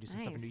Diego. I'm trying to do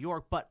some stuff in New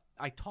York. But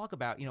I talk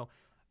about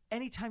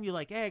anytime you're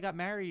like, hey, I got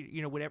married.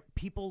 Whatever.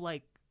 People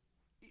like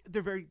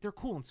they're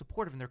cool and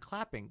supportive and they're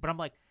clapping. But I'm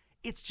like,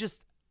 it's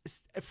just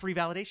a free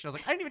validation. I was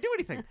like, I didn't even do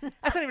anything.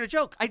 That's not even a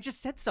joke. I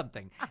just said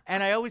something.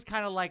 And I always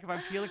kind of like, if I'm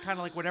feeling kind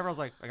of like whatever, I was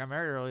like, I got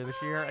married earlier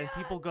this year, and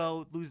people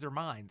lose their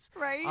minds.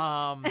 Right.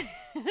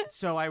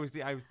 So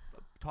I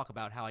talk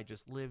about how I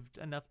just lived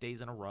enough days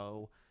in a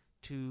row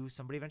to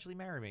somebody eventually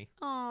marry me.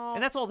 Aww.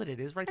 And that's all that it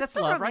is, right? That's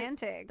so love,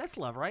 romantic. Right? That's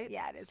love, right?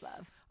 Yeah, it is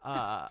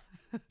love.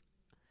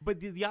 But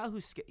the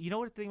Yahoo,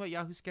 what the thing about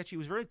Yahoo Sketchy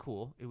was really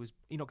cool. It was,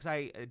 because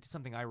I did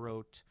something I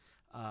wrote.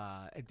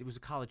 It was a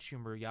college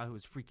humor. Yahoo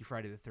was Freaky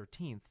Friday the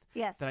 13th.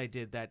 Yes. That I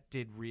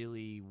did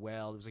really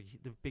well. It was like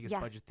the biggest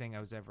budget thing I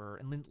was ever.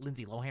 And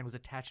Lindsay Lohan was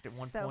attached at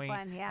one point. So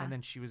fun, yeah. And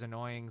then she was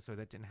annoying, so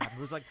that didn't happen.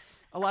 It was like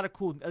a lot of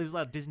cool. There was a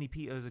lot of Disney.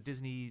 It was a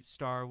Disney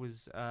star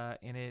was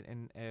in it,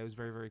 and it was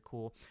very, very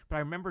cool. But I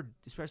remember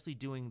especially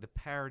doing the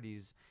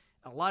parodies.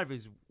 A lot of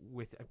it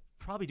was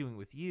probably doing it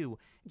with you,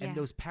 and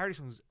those parody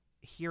songs,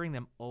 hearing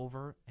them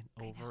over and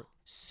over,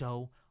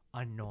 so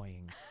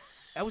annoying.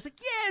 I was like,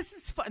 yes,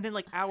 it's fun. And then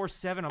like hour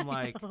 7, I'm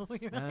like,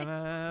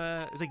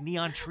 it's like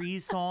Neon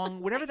Trees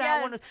song, whatever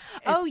that one is.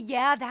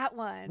 And that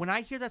one. when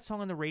I hear that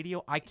song on the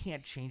radio, I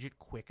can't change it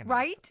quick enough.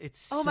 Right? It's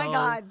so my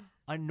God.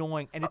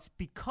 annoying. And it's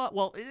because,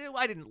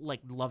 I didn't like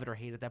love it or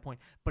hate it at that point,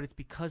 but it's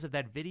because of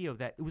that video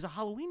that it was a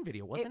Halloween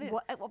video, wasn't it?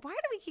 Why do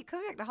we keep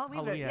coming back to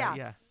Halloween?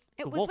 Yeah.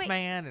 The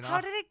Wolfman. And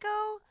how did it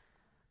go?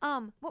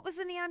 What was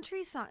the Neon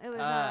Tree song? It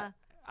was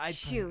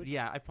shoot.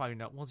 Yeah, I probably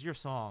know. Well, it's your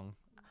song.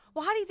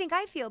 Well, how do you think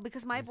I feel?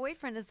 Because my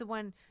boyfriend is the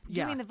one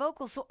doing the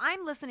vocals, so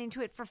I'm listening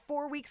to it for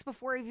 4 weeks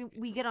before even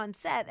we get on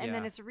set, and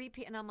then it's a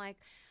repeat, and I'm like,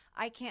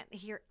 I can't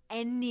hear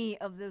any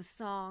of those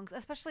songs,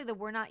 especially the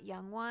 "We're Not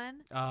Young"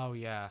 one. Oh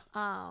yeah.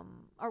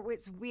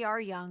 We are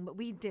young, but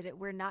we did it.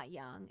 We're not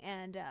young,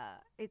 and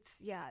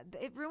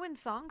it ruins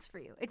songs for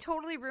you. It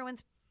totally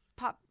ruins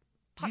pop.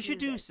 You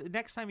should music.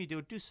 next time you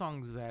do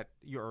songs that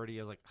you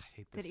already like. I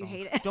hate this that song. you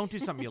hate it. Don't do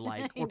something you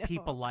like or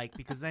people like,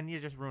 because then you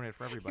just ruin it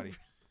for everybody.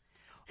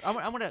 I'm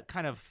going to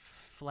kind of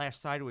flash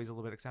sideways a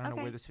little bit because I don't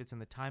know where this fits in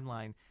the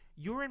timeline.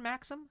 You were in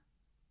Maxim?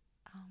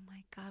 Oh,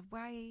 my God.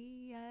 Why,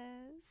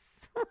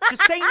 yes.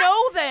 Just say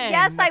no then.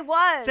 Yes, I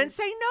was. Then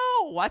say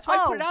no. That's why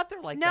I put it out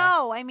there like that.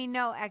 No, I mean,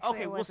 no, actually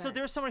Okay, I well, so wasn't.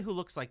 there's somebody who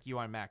looks like you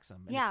on Maxim,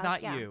 and Yeah, it's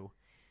not yeah. you.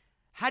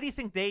 How do you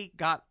think they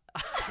got –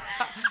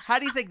 how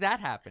do you think that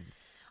happened?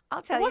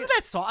 I'll tell you. It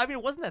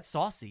wasn't that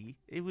saucy.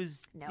 It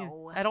was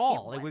at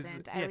all. It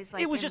wasn't. Yeah, I was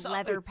like it was in just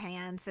leather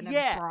pants and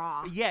a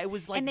bra. Yeah, it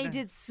was like and they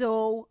did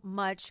so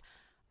much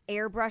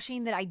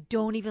airbrushing that I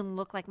don't even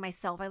look like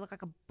myself. I look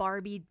like a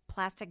Barbie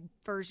plastic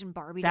version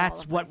Barbie doll.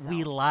 That's what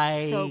we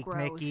like, so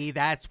gross. Nikki.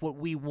 That's what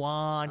we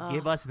want. Ugh.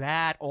 Give us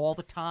that all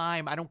the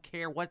time. I don't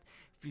care what.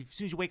 As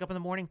soon as you wake up in the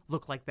morning,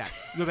 look like that.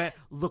 You go to bed,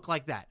 look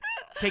like that.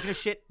 Taking a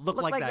shit,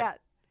 look like that.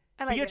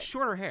 I like but you had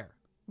shorter hair.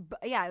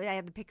 Yeah, I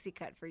had the pixie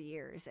cut for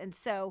years. And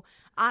so,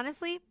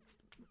 honestly,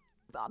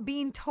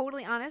 being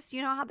totally honest,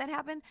 you know how that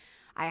happened?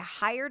 I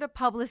hired a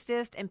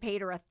publicist and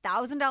paid her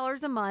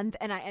 $1,000 a month,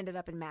 and I ended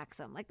up in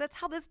Maxim. Like, that's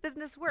how this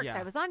business works. Yeah.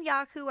 I was on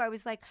Yahoo. I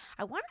was like,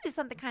 I want to do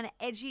something kind of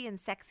edgy and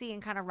sexy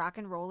and kind of rock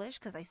and rollish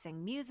because I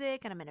sing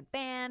music and I'm in a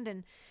band.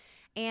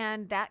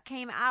 And that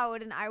came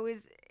out, and I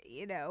was,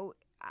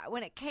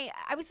 when it came,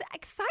 I was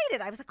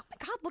excited. I was like, oh my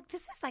God, look,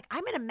 this is like,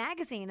 I'm in a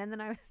magazine. And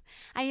then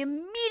I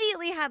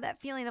immediately had that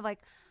feeling of like,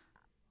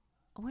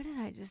 what did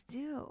I just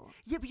do?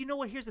 Yeah, but you know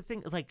what? Here's the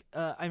thing. Like,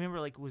 I remember,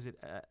 like, was it,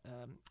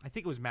 I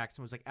think it was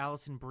Maxim. It was like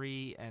Allison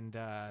Brie and,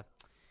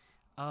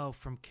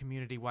 from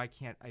Community. Why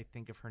can't I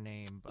think of her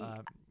name?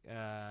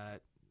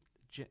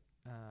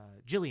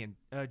 Jillian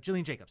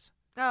Jacobs.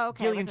 Oh,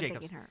 okay. Gillian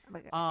Jacobs. Her.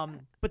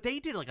 But they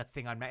did like a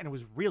thing on, and it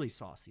was really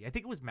saucy. I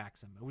think it was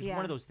Maxim. It was one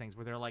of those things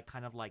where they're like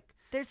kind of like.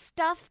 There's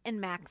Stuff in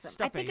Maxim.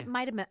 I think it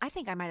might have been. I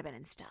think I might have been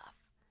in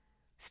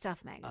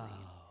Stuff magazine.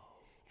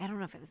 I don't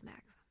know if it was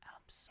Maxim.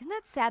 Isn't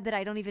that sad that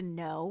I don't even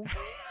know?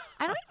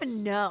 I don't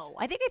even know.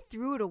 I think I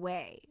threw it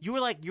away. You were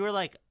like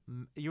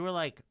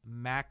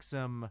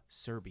Maxim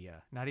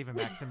Serbia, not even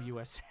Maxim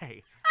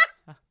USA.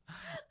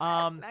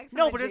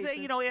 No, but it's,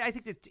 I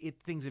think that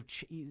things have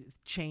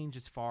changed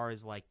as far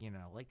as like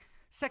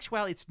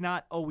sexuality, it's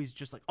not always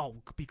just like, oh,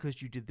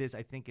 because you did this.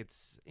 I think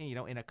it's,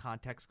 in a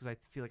context, because I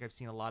feel like I've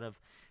seen a lot of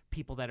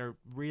people that are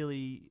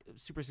really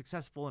super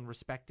successful and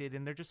respected,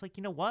 and they're just like,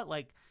 you know what?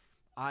 Like,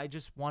 I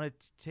just wanted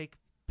to take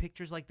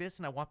pictures like this,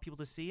 and I want people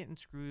to see it, and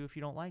screw you if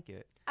you don't like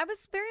it. I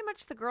was very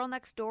much the girl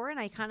next door, and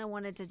I kind of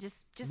wanted to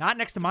just not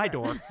next to my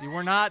door. You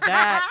were not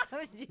that.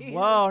 Oh,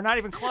 whoa, not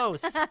even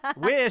close.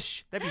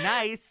 Wish that'd be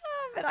nice.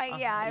 But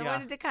I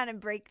wanted to kind of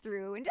break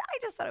through, and I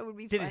just thought it would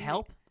be. Did fun. it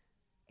help?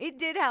 It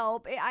did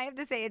help. I have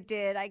to say it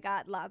did. I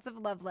got lots of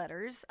love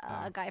letters.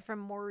 A guy from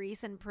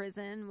Maurice in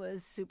prison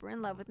was super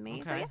in love with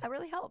me. So, yeah, it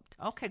really helped.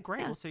 Okay,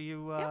 great. Yeah. Well, so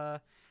you,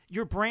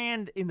 your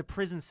brand in the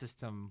prison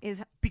system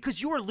is because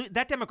you were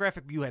that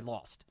demographic you had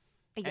lost.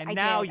 And I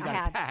now did. you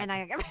got it back. And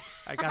I got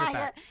it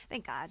back.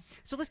 Thank God.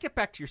 So let's get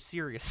back to your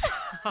serious.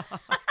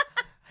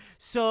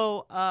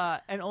 So,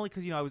 and only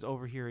because, I was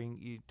overhearing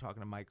you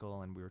talking to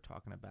Michael, and we were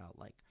talking about,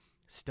 like,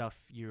 stuff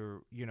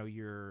you're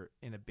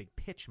in a big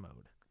pitch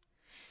mode.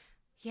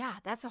 Yeah,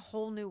 that's a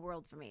whole new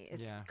world for me.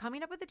 Is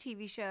coming up with a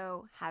TV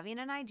show, having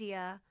an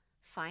idea,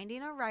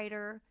 finding a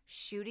writer,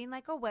 shooting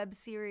like a web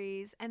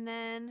series, and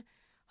then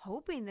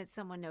hoping that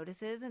someone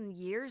notices. And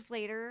years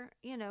later,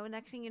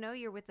 next thing you know,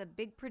 you're with a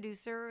big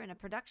producer and a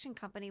production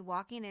company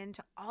walking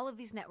into all of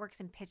these networks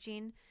and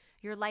pitching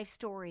your life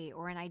story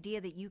or an idea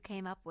that you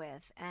came up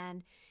with.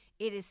 And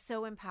it is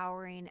so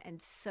empowering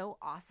and so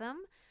awesome.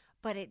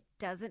 But it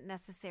doesn't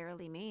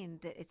necessarily mean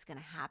that it's going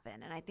to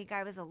happen. And I think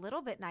I was a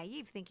little bit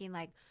naive thinking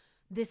like,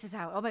 this is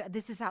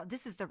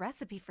the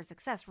recipe for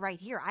success right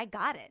here. I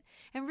got it.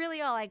 And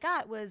really all I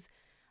got was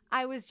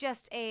I was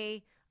just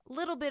a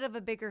little bit of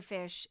a bigger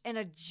fish in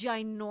a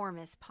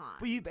ginormous pond.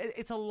 But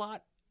it's a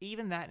lot.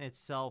 Even that in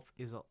itself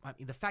is,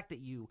 the fact that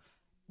you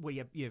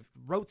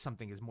wrote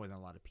something is more than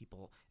a lot of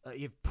people.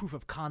 You have proof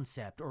of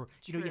concept, or,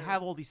 you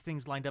have all these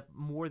things lined up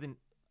more than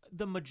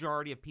the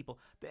majority of people.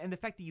 And the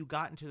fact that you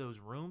got into those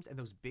rooms and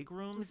those big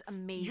rooms, it was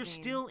amazing. You're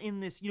still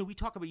in this, you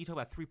talk about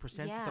 3%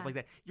 and stuff like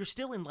that. You're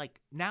still in, like,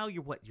 now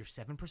you're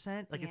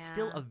 7%? Like, it's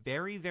still a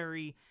very,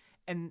 very,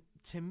 and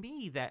to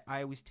me that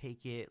I always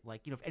take it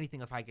like, if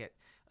anything, if I get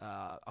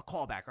a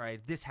callback or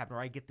this happened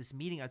or I get this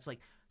meeting, it's like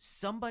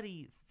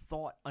somebody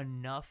thought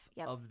enough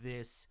of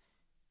this.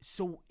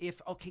 So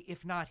if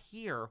not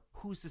here,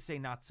 who's to say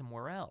not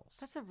somewhere else?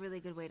 That's a really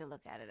good way to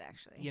look at it,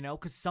 actually.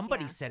 Because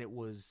somebody said it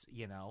was,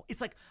 it's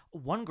like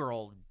one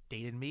girl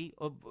dated me.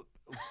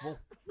 Well,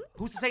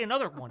 who's to say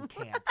another one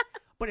can't?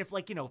 But if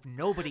if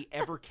nobody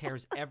ever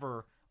cares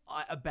ever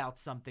about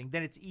something,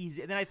 then it's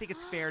easy. And then I think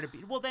it's fair to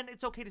be, well, then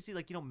it's okay to see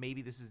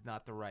maybe this is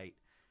not the right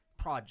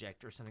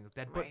project or something like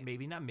that. Right. But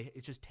maybe not.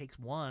 It just takes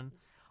one.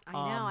 I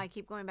know. I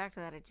keep going back to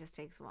that. It just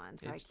takes one.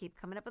 So I keep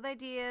coming up with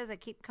ideas. I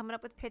keep coming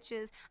up with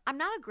pitches. I'm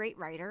not a great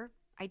writer.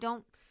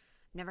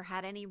 Never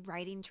had any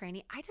writing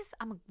training.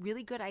 I'm a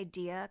really good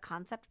idea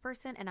concept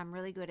person, and I'm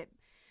really good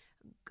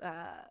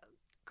at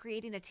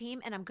creating a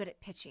team, and I'm good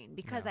at pitching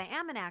because I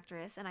am an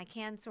actress, and I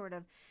can sort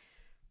of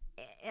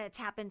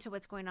tap into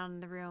what's going on in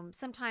the room.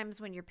 Sometimes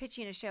when you're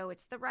pitching a show,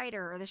 it's the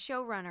writer or the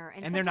showrunner,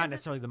 and they're not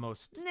necessarily the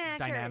most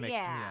dynamic.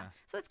 Yeah.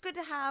 So it's good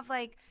to have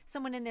like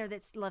someone in there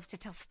that loves to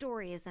tell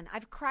stories. And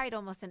I've cried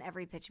almost in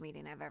every pitch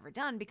meeting I've ever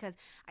done because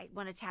I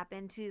want to tap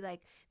into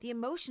like the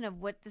emotion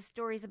of what the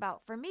story's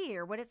about for me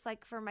or what it's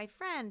like for my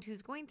friend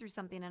who's going through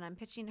something, and I'm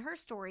pitching her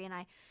story. And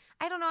I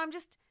don't know. I'm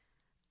just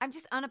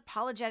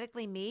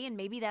unapologetically me, and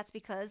maybe that's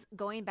because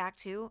going back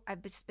to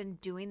I've just been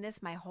doing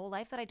this my whole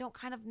life that I don't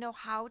kind of know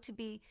how to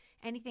be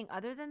anything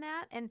other than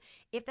that. And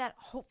if that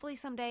hopefully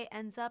someday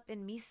ends up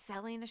in me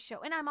selling a show,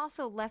 and I'm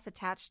also less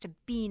attached to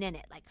being in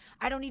it. Like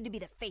I don't need to be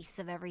the face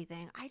of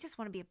everything. I just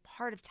want to be a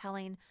part of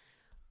telling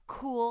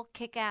cool,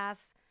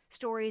 kick-ass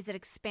stories that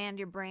expand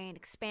your brain,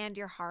 expand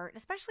your heart,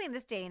 especially in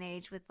this day and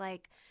age with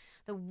like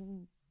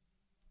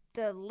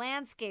the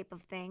landscape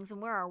of things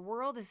and where our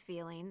world is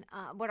feeling,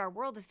 what our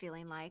world is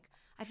feeling like.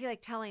 I feel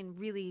like telling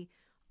really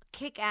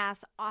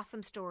kick-ass,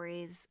 awesome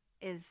stories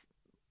is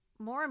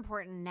more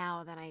important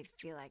now than I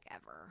feel like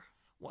ever.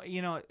 Well,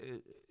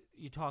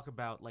 you talk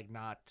about like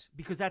not,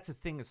 because that's the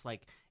thing. It's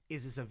like,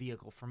 is this a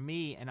vehicle for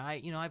me? And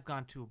I've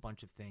gone to a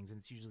bunch of things, and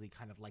it's usually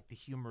kind of like the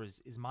humor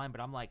is mine,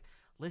 but I'm like,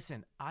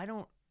 listen,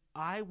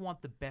 I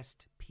want the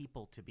best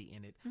people to be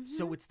in it,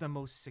 so it's the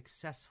most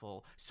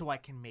successful, so I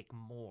can make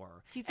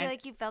more. Do you feel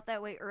like you felt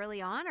that way early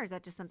on, or is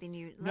that just something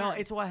you learned? No,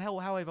 it's how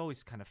I've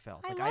always kind of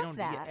felt. I like love I don't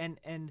that.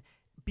 And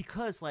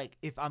because like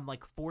if I'm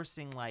like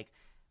forcing like,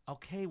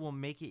 okay, we'll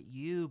make it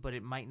you, but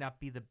it might not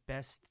be the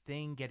best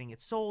thing getting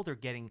it sold or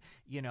getting,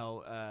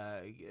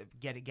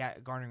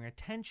 garnering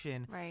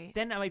attention. Right.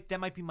 Then that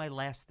might be my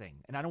last thing.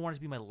 And I don't want it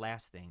to be my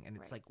last thing. And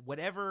it's like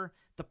whatever,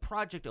 the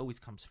project always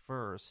comes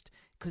first,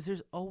 because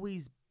there's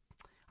always,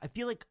 I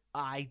feel like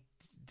I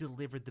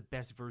delivered the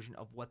best version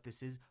of what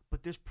this is,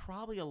 but there's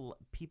probably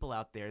people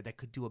out there that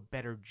could do a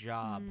better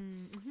job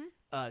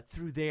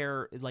through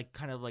their like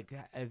kind of like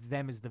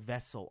them as the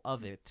vessel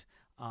of it.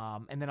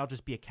 And then I'll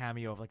just be a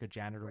cameo of like a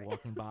janitor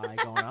walking by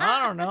going,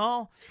 I don't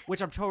know,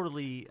 which I'm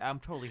totally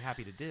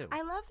happy to do.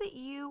 I love that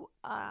you,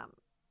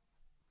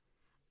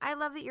 I I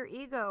love that your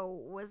ego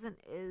wasn't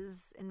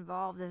as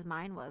involved as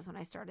mine was when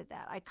I started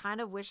that. I kind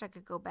of wish I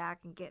could go back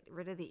and get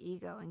rid of the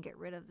ego and get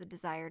rid of the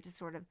desire to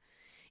sort of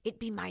it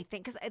be my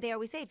thing. Because they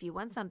always say, if you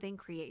want something,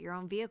 create your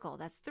own vehicle.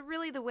 That's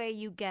really the way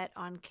you get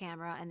on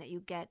camera and that you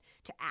get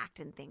to act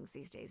in things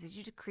these days, is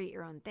you just create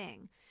your own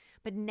thing.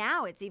 But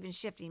now it's even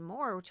shifting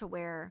more to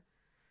where,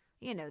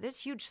 you know, there's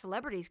huge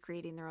celebrities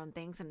creating their own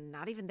things and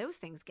not even those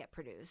things get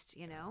produced,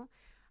 you know.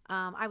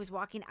 I was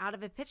walking out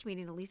of a pitch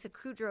meeting, and Lisa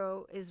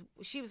Kudrow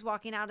she was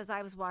walking out as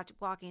I was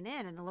walking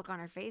in, and the look on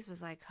her face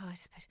was like, oh,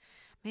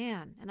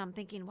 man. And I'm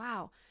thinking,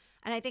 wow.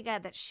 And I think I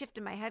had that shift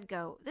in my head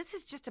go, this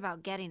is just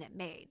about getting it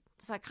made.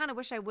 So I kind of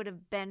wish I would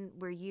have been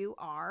where you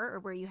are or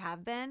where you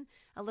have been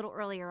a little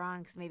earlier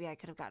on, because maybe I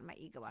could have gotten my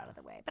ego out of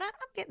the way. But I'm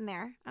getting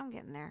there. I'm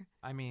getting there.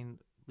 I mean,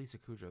 Lisa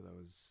Kudrow, though,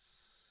 is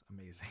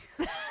amazing.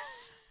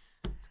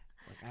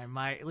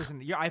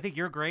 Listen, I think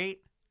you're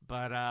great,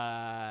 but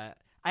I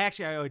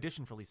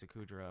auditioned for Lisa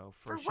Kudrow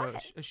for a show.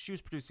 What? She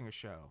was producing a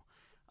show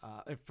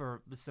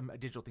for some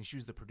digital thing. She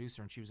was the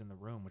producer, and she was in the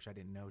room, which I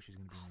didn't know she was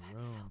going to be in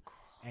the room. So cool.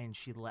 And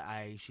she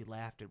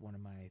laughed at one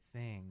of my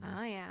things.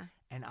 Oh yeah.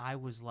 And I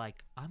was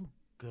like, I'm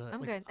good.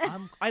 I'm Like,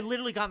 good. I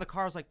literally got in the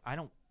car. I was like, I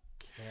don't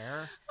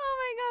care. Oh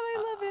my God,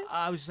 I love it.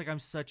 I was just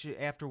like,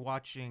 after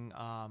watching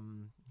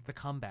The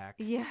Comeback.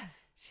 Yes,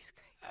 she's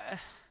great.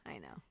 I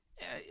know.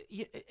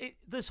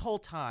 This whole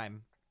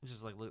time, which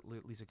is like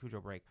Lisa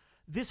Kudrow break.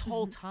 This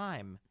whole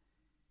time,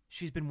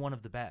 she's been one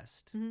of the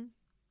best. Mm-hmm.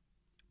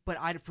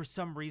 But for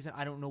some reason,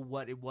 I don't know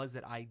what it was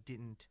that I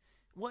didn't.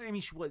 Well, I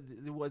mean,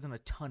 there wasn't a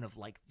ton of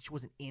she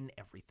wasn't in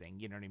everything.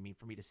 You know what I mean?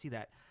 For me to see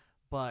that,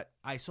 but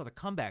I saw The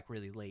Comeback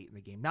really late in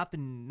the game. Not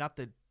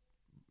the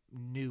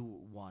new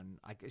one.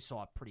 I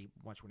saw it pretty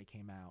much when it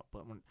came out.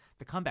 But when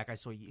The Comeback,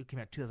 it came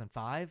out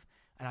 2005,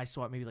 and I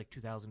saw it maybe like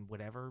 2000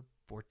 whatever,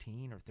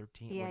 14 or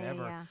 13,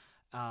 whatever. Yeah.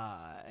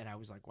 And I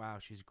was like, wow,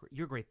 she's great.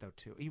 You're great though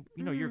too. You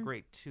know, you're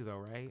great too though,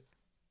 right?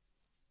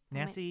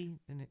 Nancy,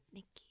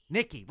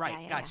 Nikki,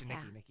 right? Yeah, Gotcha,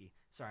 yeah. Nikki.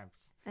 Sorry,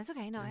 That's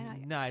okay. No, I know.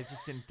 no, I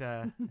just didn't.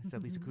 I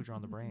said Lisa Kudrow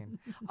on the brain.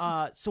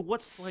 So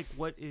what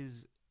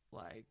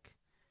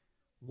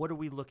are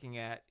we looking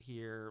at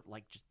here?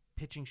 Like just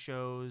pitching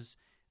shows?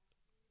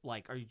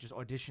 Like, are you just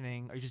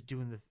auditioning? Are you just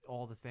doing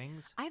all the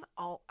things? I've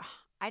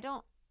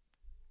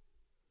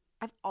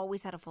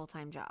always had a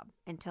full-time job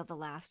until the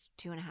last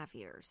 2.5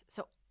 years.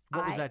 So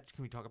What was that?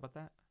 Can we talk about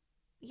that?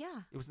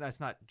 Yeah.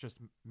 That's not just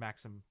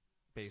Maxim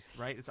based,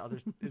 right? It's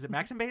others. Is it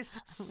Maxim based?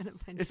 I'm gonna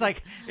punch It's you.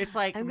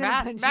 like I'm gonna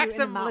punch you in the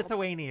Maxim mouth.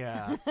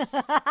 Lithuania.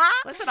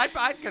 Listen, I'd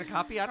get a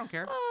copy. I don't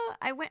care.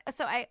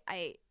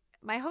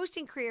 My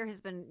hosting career has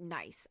been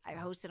nice. I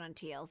hosted on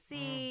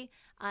TLC,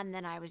 and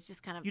then I was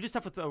just kind of. You do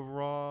stuff with a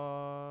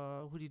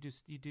Raw. Who do you do?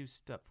 You do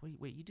stuff.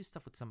 Wait. You do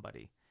stuff with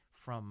somebody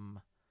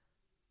from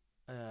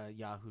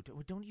Yahoo.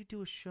 Don't you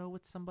do a show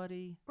with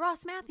somebody?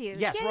 Ross Matthews.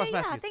 Yes, yeah, Ross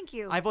yeah, Matthews. Thank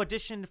you. I've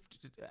auditioned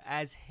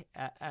as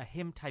a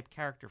him type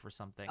character for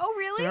something. Oh,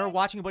 really? So I remember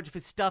watching a bunch of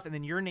his stuff, and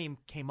then your name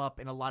came up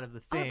in a lot of the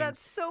things. Oh, that's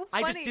so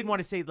I funny. just didn't want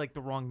to say like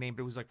the wrong name,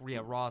 but it was like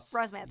Ross.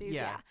 Ross Matthews.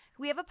 Yeah.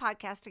 We have a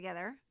podcast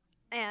together.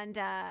 And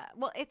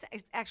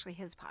it's actually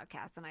his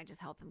podcast, and I just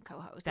help him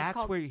co-host. That's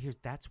where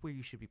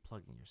you should be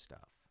plugging your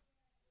stuff.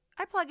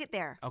 I plug it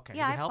there. Okay.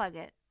 Yeah, Does it I help? plug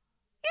it.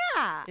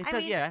 Yeah, It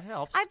does. Yeah, it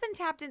helps. I've been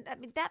tapped in. I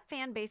mean,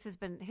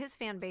 his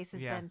fan base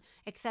has Yeah. been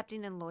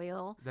accepting and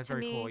loyal. That's to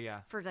very me cool.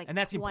 Yeah, for like and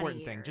that's the 20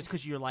 important thing. years. Just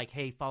because you're like,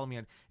 hey, follow me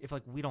on. If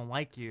like we don't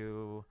like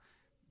you.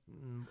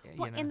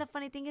 Well, and the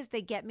funny thing is,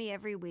 they get me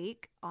every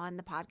week on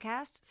the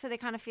podcast, so they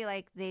kind of feel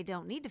like they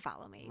don't need to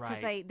follow me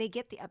because Right. they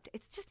get the update.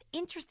 It's just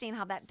interesting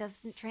how that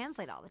doesn't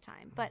translate all the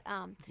time. But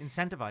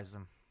Incentivize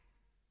them.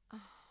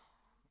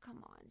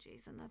 come on,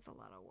 Jason, that's a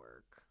lot of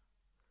work.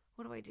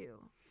 What do?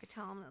 I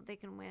tell them that they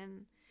can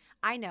win.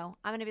 I know.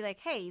 I'm going to be like,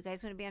 hey, you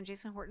guys want to be on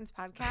Jason Horton's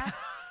podcast?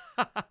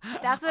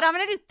 That's what I'm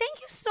going to do.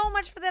 Thank you so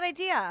much for that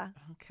idea.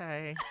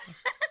 Okay.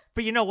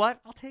 But you know what?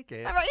 I'll take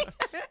it. All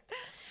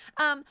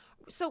right.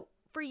 So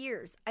for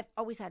years, I've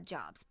always had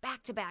jobs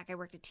back to back. I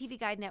worked at TV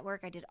Guide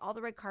Network. I did all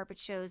the red carpet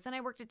shows. Then I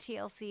worked at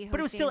TLC. But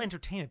it was still hosting-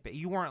 entertainment. But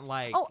you weren't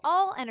like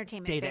all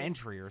entertainment data based.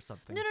 entry or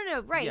something.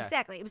 No. Right, Yeah.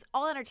 exactly. It was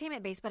all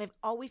entertainment based, but I've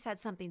always had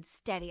something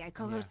steady. I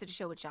co-hosted a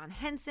show with John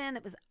Henson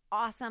that was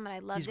awesome, and I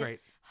loved He's it. great.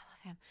 I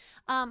love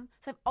him.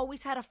 So I've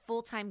always had a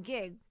full-time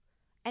gig,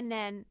 and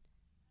then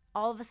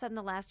all of a sudden,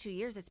 the last 2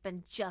 years, it's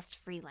been just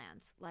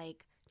freelance,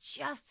 like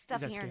just stuff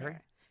Is that here and scary?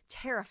 there.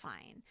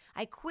 Terrifying.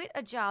 I quit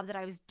a job that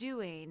I was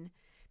doing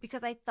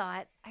because I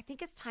thought, I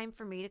think it's time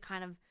for me to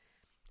kind of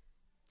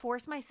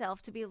force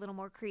myself to be a little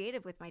more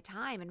creative with my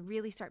time and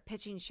really start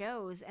pitching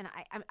shows. And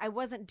I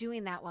wasn't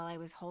doing that while I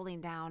was holding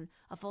down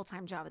a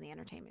full-time job in the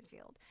entertainment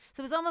field.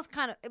 So it was almost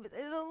kind of, it was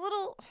a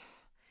little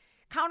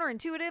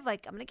counterintuitive.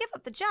 Like, I'm going to give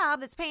up the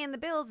job that's paying the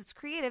bills, it's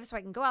creative, so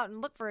I can go out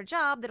and look for a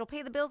job that'll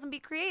pay the bills and be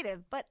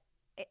creative. But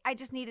I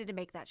just needed to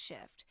make that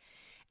shift.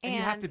 And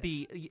you have to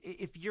be,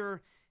 if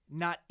you're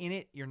not in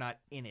it, you're not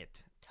in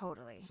it.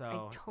 Totally. So,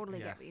 I totally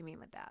yeah. get what you mean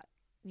with that.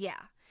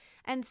 Yeah.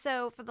 And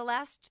so for the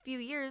last few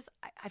years,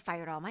 I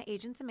fired all my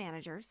agents and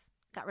managers,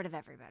 got rid of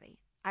everybody.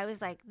 I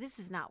was like, this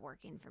is not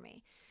working for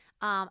me.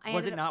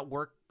 Was it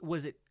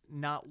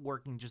not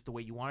working just the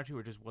way you wanted to,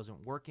 or just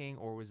wasn't working,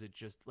 or was it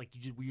just like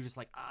were you just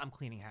like, I'm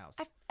cleaning house?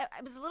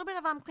 I was a little bit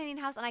of I'm cleaning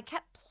house, and I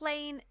kept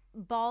playing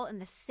ball in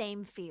the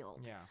same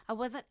field. Yeah. I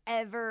wasn't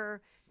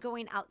ever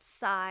going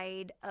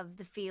outside of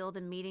the field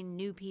and meeting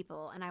new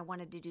people, and I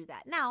wanted to do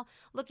that. Now,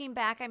 looking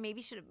back, I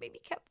should have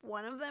kept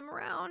one of them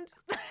around.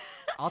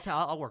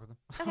 I'll work with them.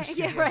 Okay,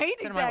 yeah, right,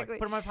 Send them my way. exactly.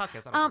 Put them on my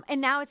podcast. I don't care. And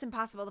now it's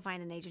impossible to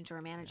find an agent or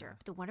a manager.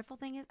 But the wonderful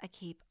thing is I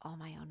keep all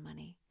my own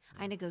money.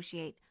 I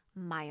negotiate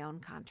my own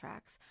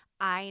contracts.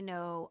 I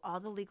know all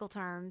the legal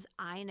terms.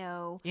 I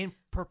know In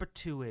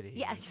perpetuity.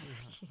 Yeah,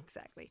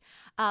 exactly.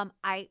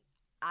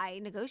 I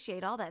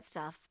negotiate all that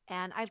stuff,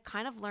 and I've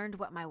kind of learned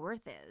what my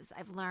worth is.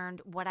 I've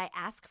learned what I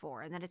ask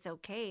for, and that it's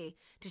okay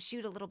to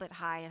shoot a little bit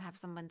high and have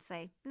someone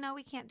say, "No,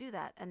 we can't do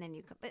that," and then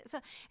you come.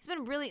 So it's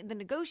been really, the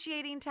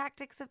negotiating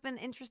tactics have been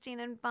interesting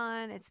and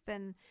fun. It's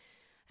been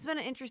an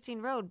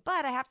interesting road,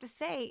 but I have to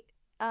say,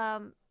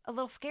 a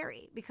little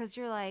scary, because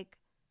you're like,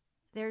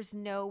 there's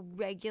no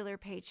regular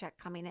paycheck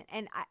coming in,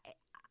 and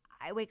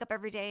I wake up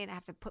every day and I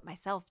have to put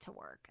myself to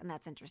work, and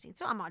that's interesting.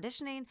 So I'm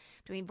auditioning,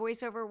 doing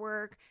voiceover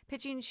work,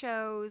 pitching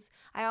shows.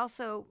 I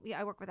also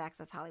I work with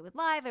Access Hollywood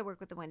Live. I work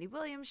with the Wendy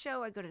Williams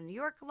Show. I go to New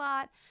York a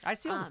lot. I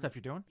see all the stuff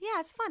you're doing. Yeah,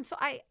 it's fun. So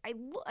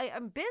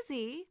I'm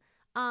busy,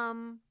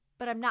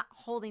 but I'm not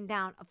holding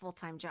down a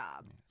full-time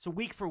job. So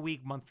week for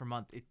week, month for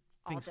month,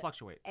 things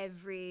fluctuate.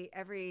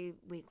 Every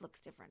week looks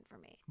different for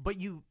me.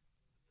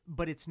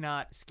 But it's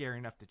not scary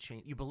enough to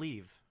change. You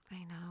believe.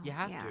 I know. You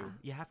have yeah. to.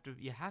 You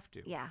have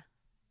to. Yeah.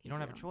 You don't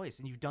have a choice.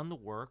 And you've done the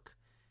work.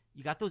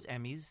 You got those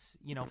Emmys,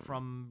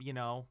 from,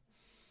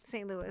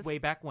 St. Louis. way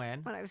back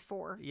when. When I was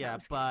 4. Yeah,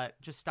 but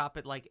just stop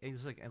it.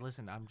 It's like,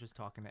 listen, I'm just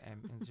talking to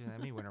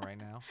Emmy winner right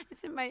now.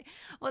 It's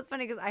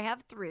funny because I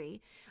have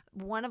 3.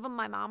 One of them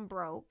my mom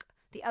broke.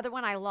 The other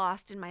one I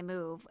lost in my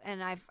move.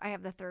 And I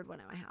have the third one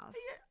at my house.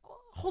 Yeah,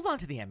 hold on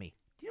to the Emmy.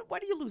 Why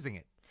are you losing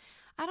it?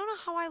 I don't know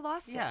how I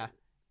lost it. Yeah.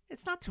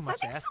 It's not too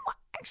much to ask. I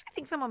actually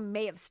think someone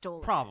may have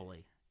stolen Probably.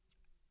 it.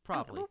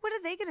 What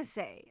are they going to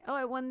say? Oh,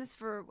 I won this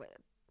for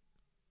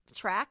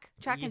track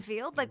and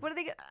field? Like, what are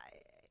they going to...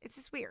 It's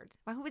just weird.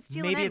 Who would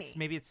steal an Emmy?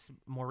 Maybe it's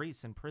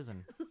Maurice in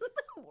prison.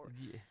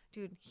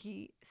 Dude,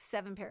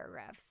 7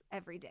 paragraphs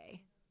every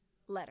day.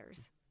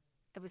 Letters.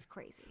 It was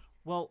crazy.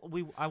 Well,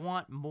 I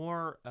want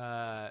more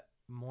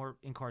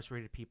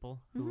incarcerated people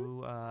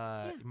who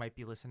might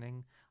be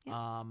listening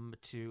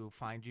to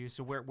find you.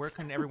 So where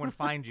can everyone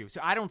find you?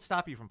 So I don't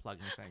stop you from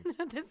plugging things.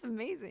 That's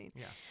amazing.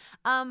 Yeah.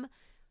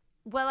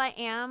 Well, I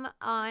am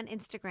on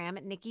Instagram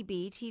at Nikki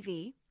B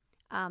TV.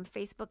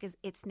 Facebook is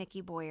It's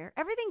Nikki Boyer.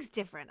 Everything's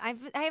different. I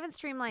haven't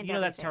streamlined. You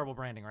know that's everything. terrible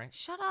branding, right?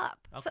 Shut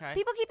up. Okay. So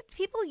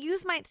people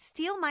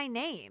steal my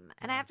name,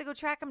 and I have to go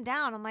track them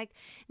down. I'm like,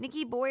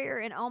 Nikki Boyer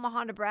in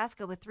Omaha,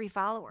 Nebraska with 3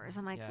 followers.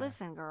 I'm like,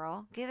 listen,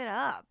 girl, give it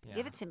up. Yeah.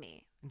 Give it to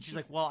me. And she's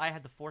like, well, I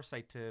had the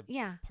foresight to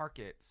park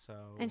it, so.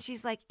 And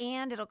she's like,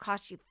 and it'll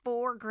cost you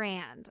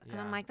 $4,000. And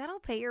I'm like,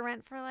 that'll pay your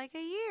rent for like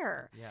a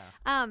year.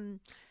 Yeah.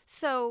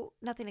 So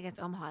nothing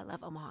against Omaha. I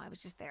love Omaha. I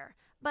was just there.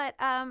 But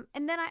and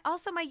then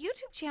my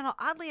YouTube channel,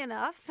 oddly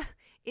enough,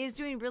 is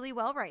doing really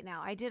well right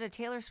now. I did a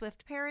Taylor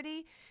Swift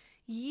parody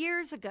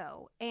years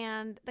ago,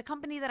 and the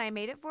company that I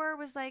made it for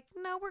was like,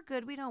 no, we're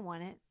good. We don't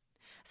want it.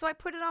 So I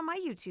put it on my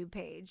YouTube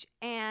page,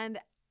 and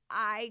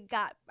I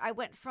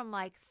went from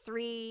like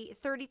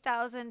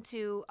 30,000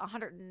 to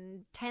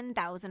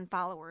 110,000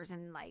 followers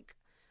in like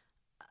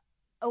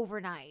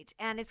overnight,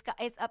 and it's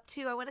up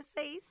to, I want to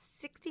say,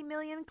 60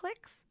 million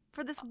clicks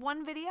for this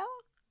one video.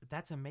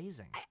 That's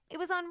amazing. It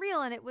was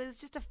unreal, and it was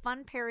just a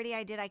fun parody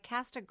I did. I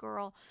cast a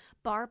girl,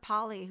 Bar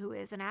Polly, who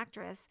is an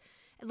actress.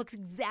 It looks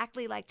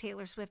exactly like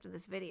Taylor Swift in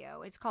this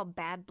video. It's called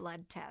Bad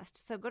Blood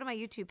Test. So go to my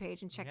YouTube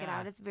page and check it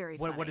out. It's very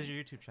funny. What is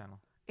your YouTube channel?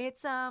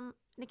 It's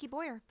Nikki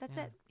Boyer. That's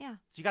it. Yeah.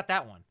 So you got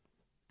that one.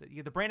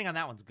 The branding on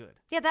that one's good.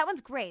 Yeah, that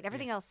one's great.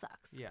 Everything else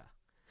sucks. Yeah.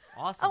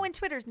 Awesome. Oh, and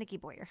Twitter's Nikki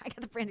Boyer. I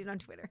got the branding on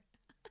Twitter.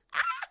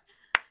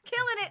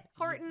 Killing it,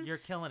 Horton. You're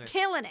killing it.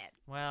 Killing it.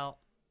 Well,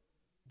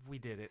 we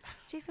did it.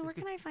 Jason, where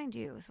can I find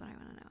you is what I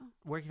want to know.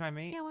 Where can I find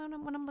me? Yeah,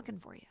 when I'm looking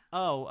for you.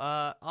 Oh,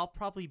 I'll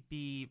probably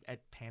be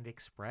at Panda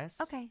Express.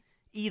 Okay.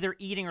 Either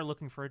eating or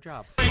looking for a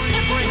job.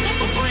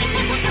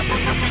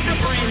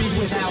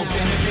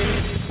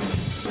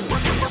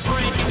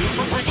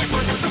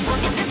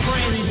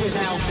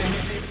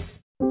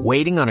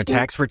 Waiting on a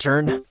tax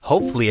return?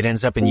 Hopefully it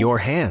ends up in your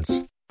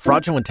hands.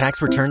 Fraudulent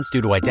tax returns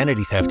due to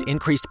identity theft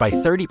increased by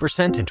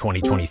 30% in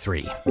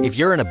 2023. If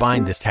you're in a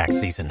bind this tax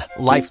season,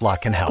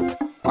 LifeLock can help.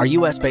 Our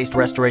U.S.-based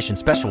restoration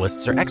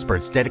specialists are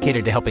experts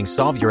dedicated to helping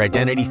solve your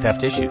identity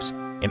theft issues.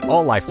 And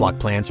all LifeLock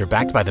plans are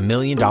backed by the $1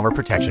 Million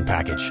Protection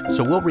Package.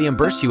 So we'll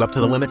reimburse you up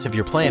to the limits of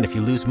your plan if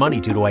you lose money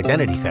due to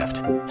identity theft.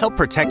 Help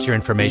protect your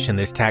information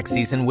this tax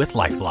season with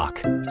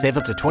LifeLock. Save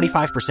up to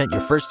 25%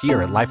 your first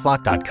year at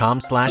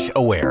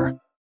LifeLock.com/aware.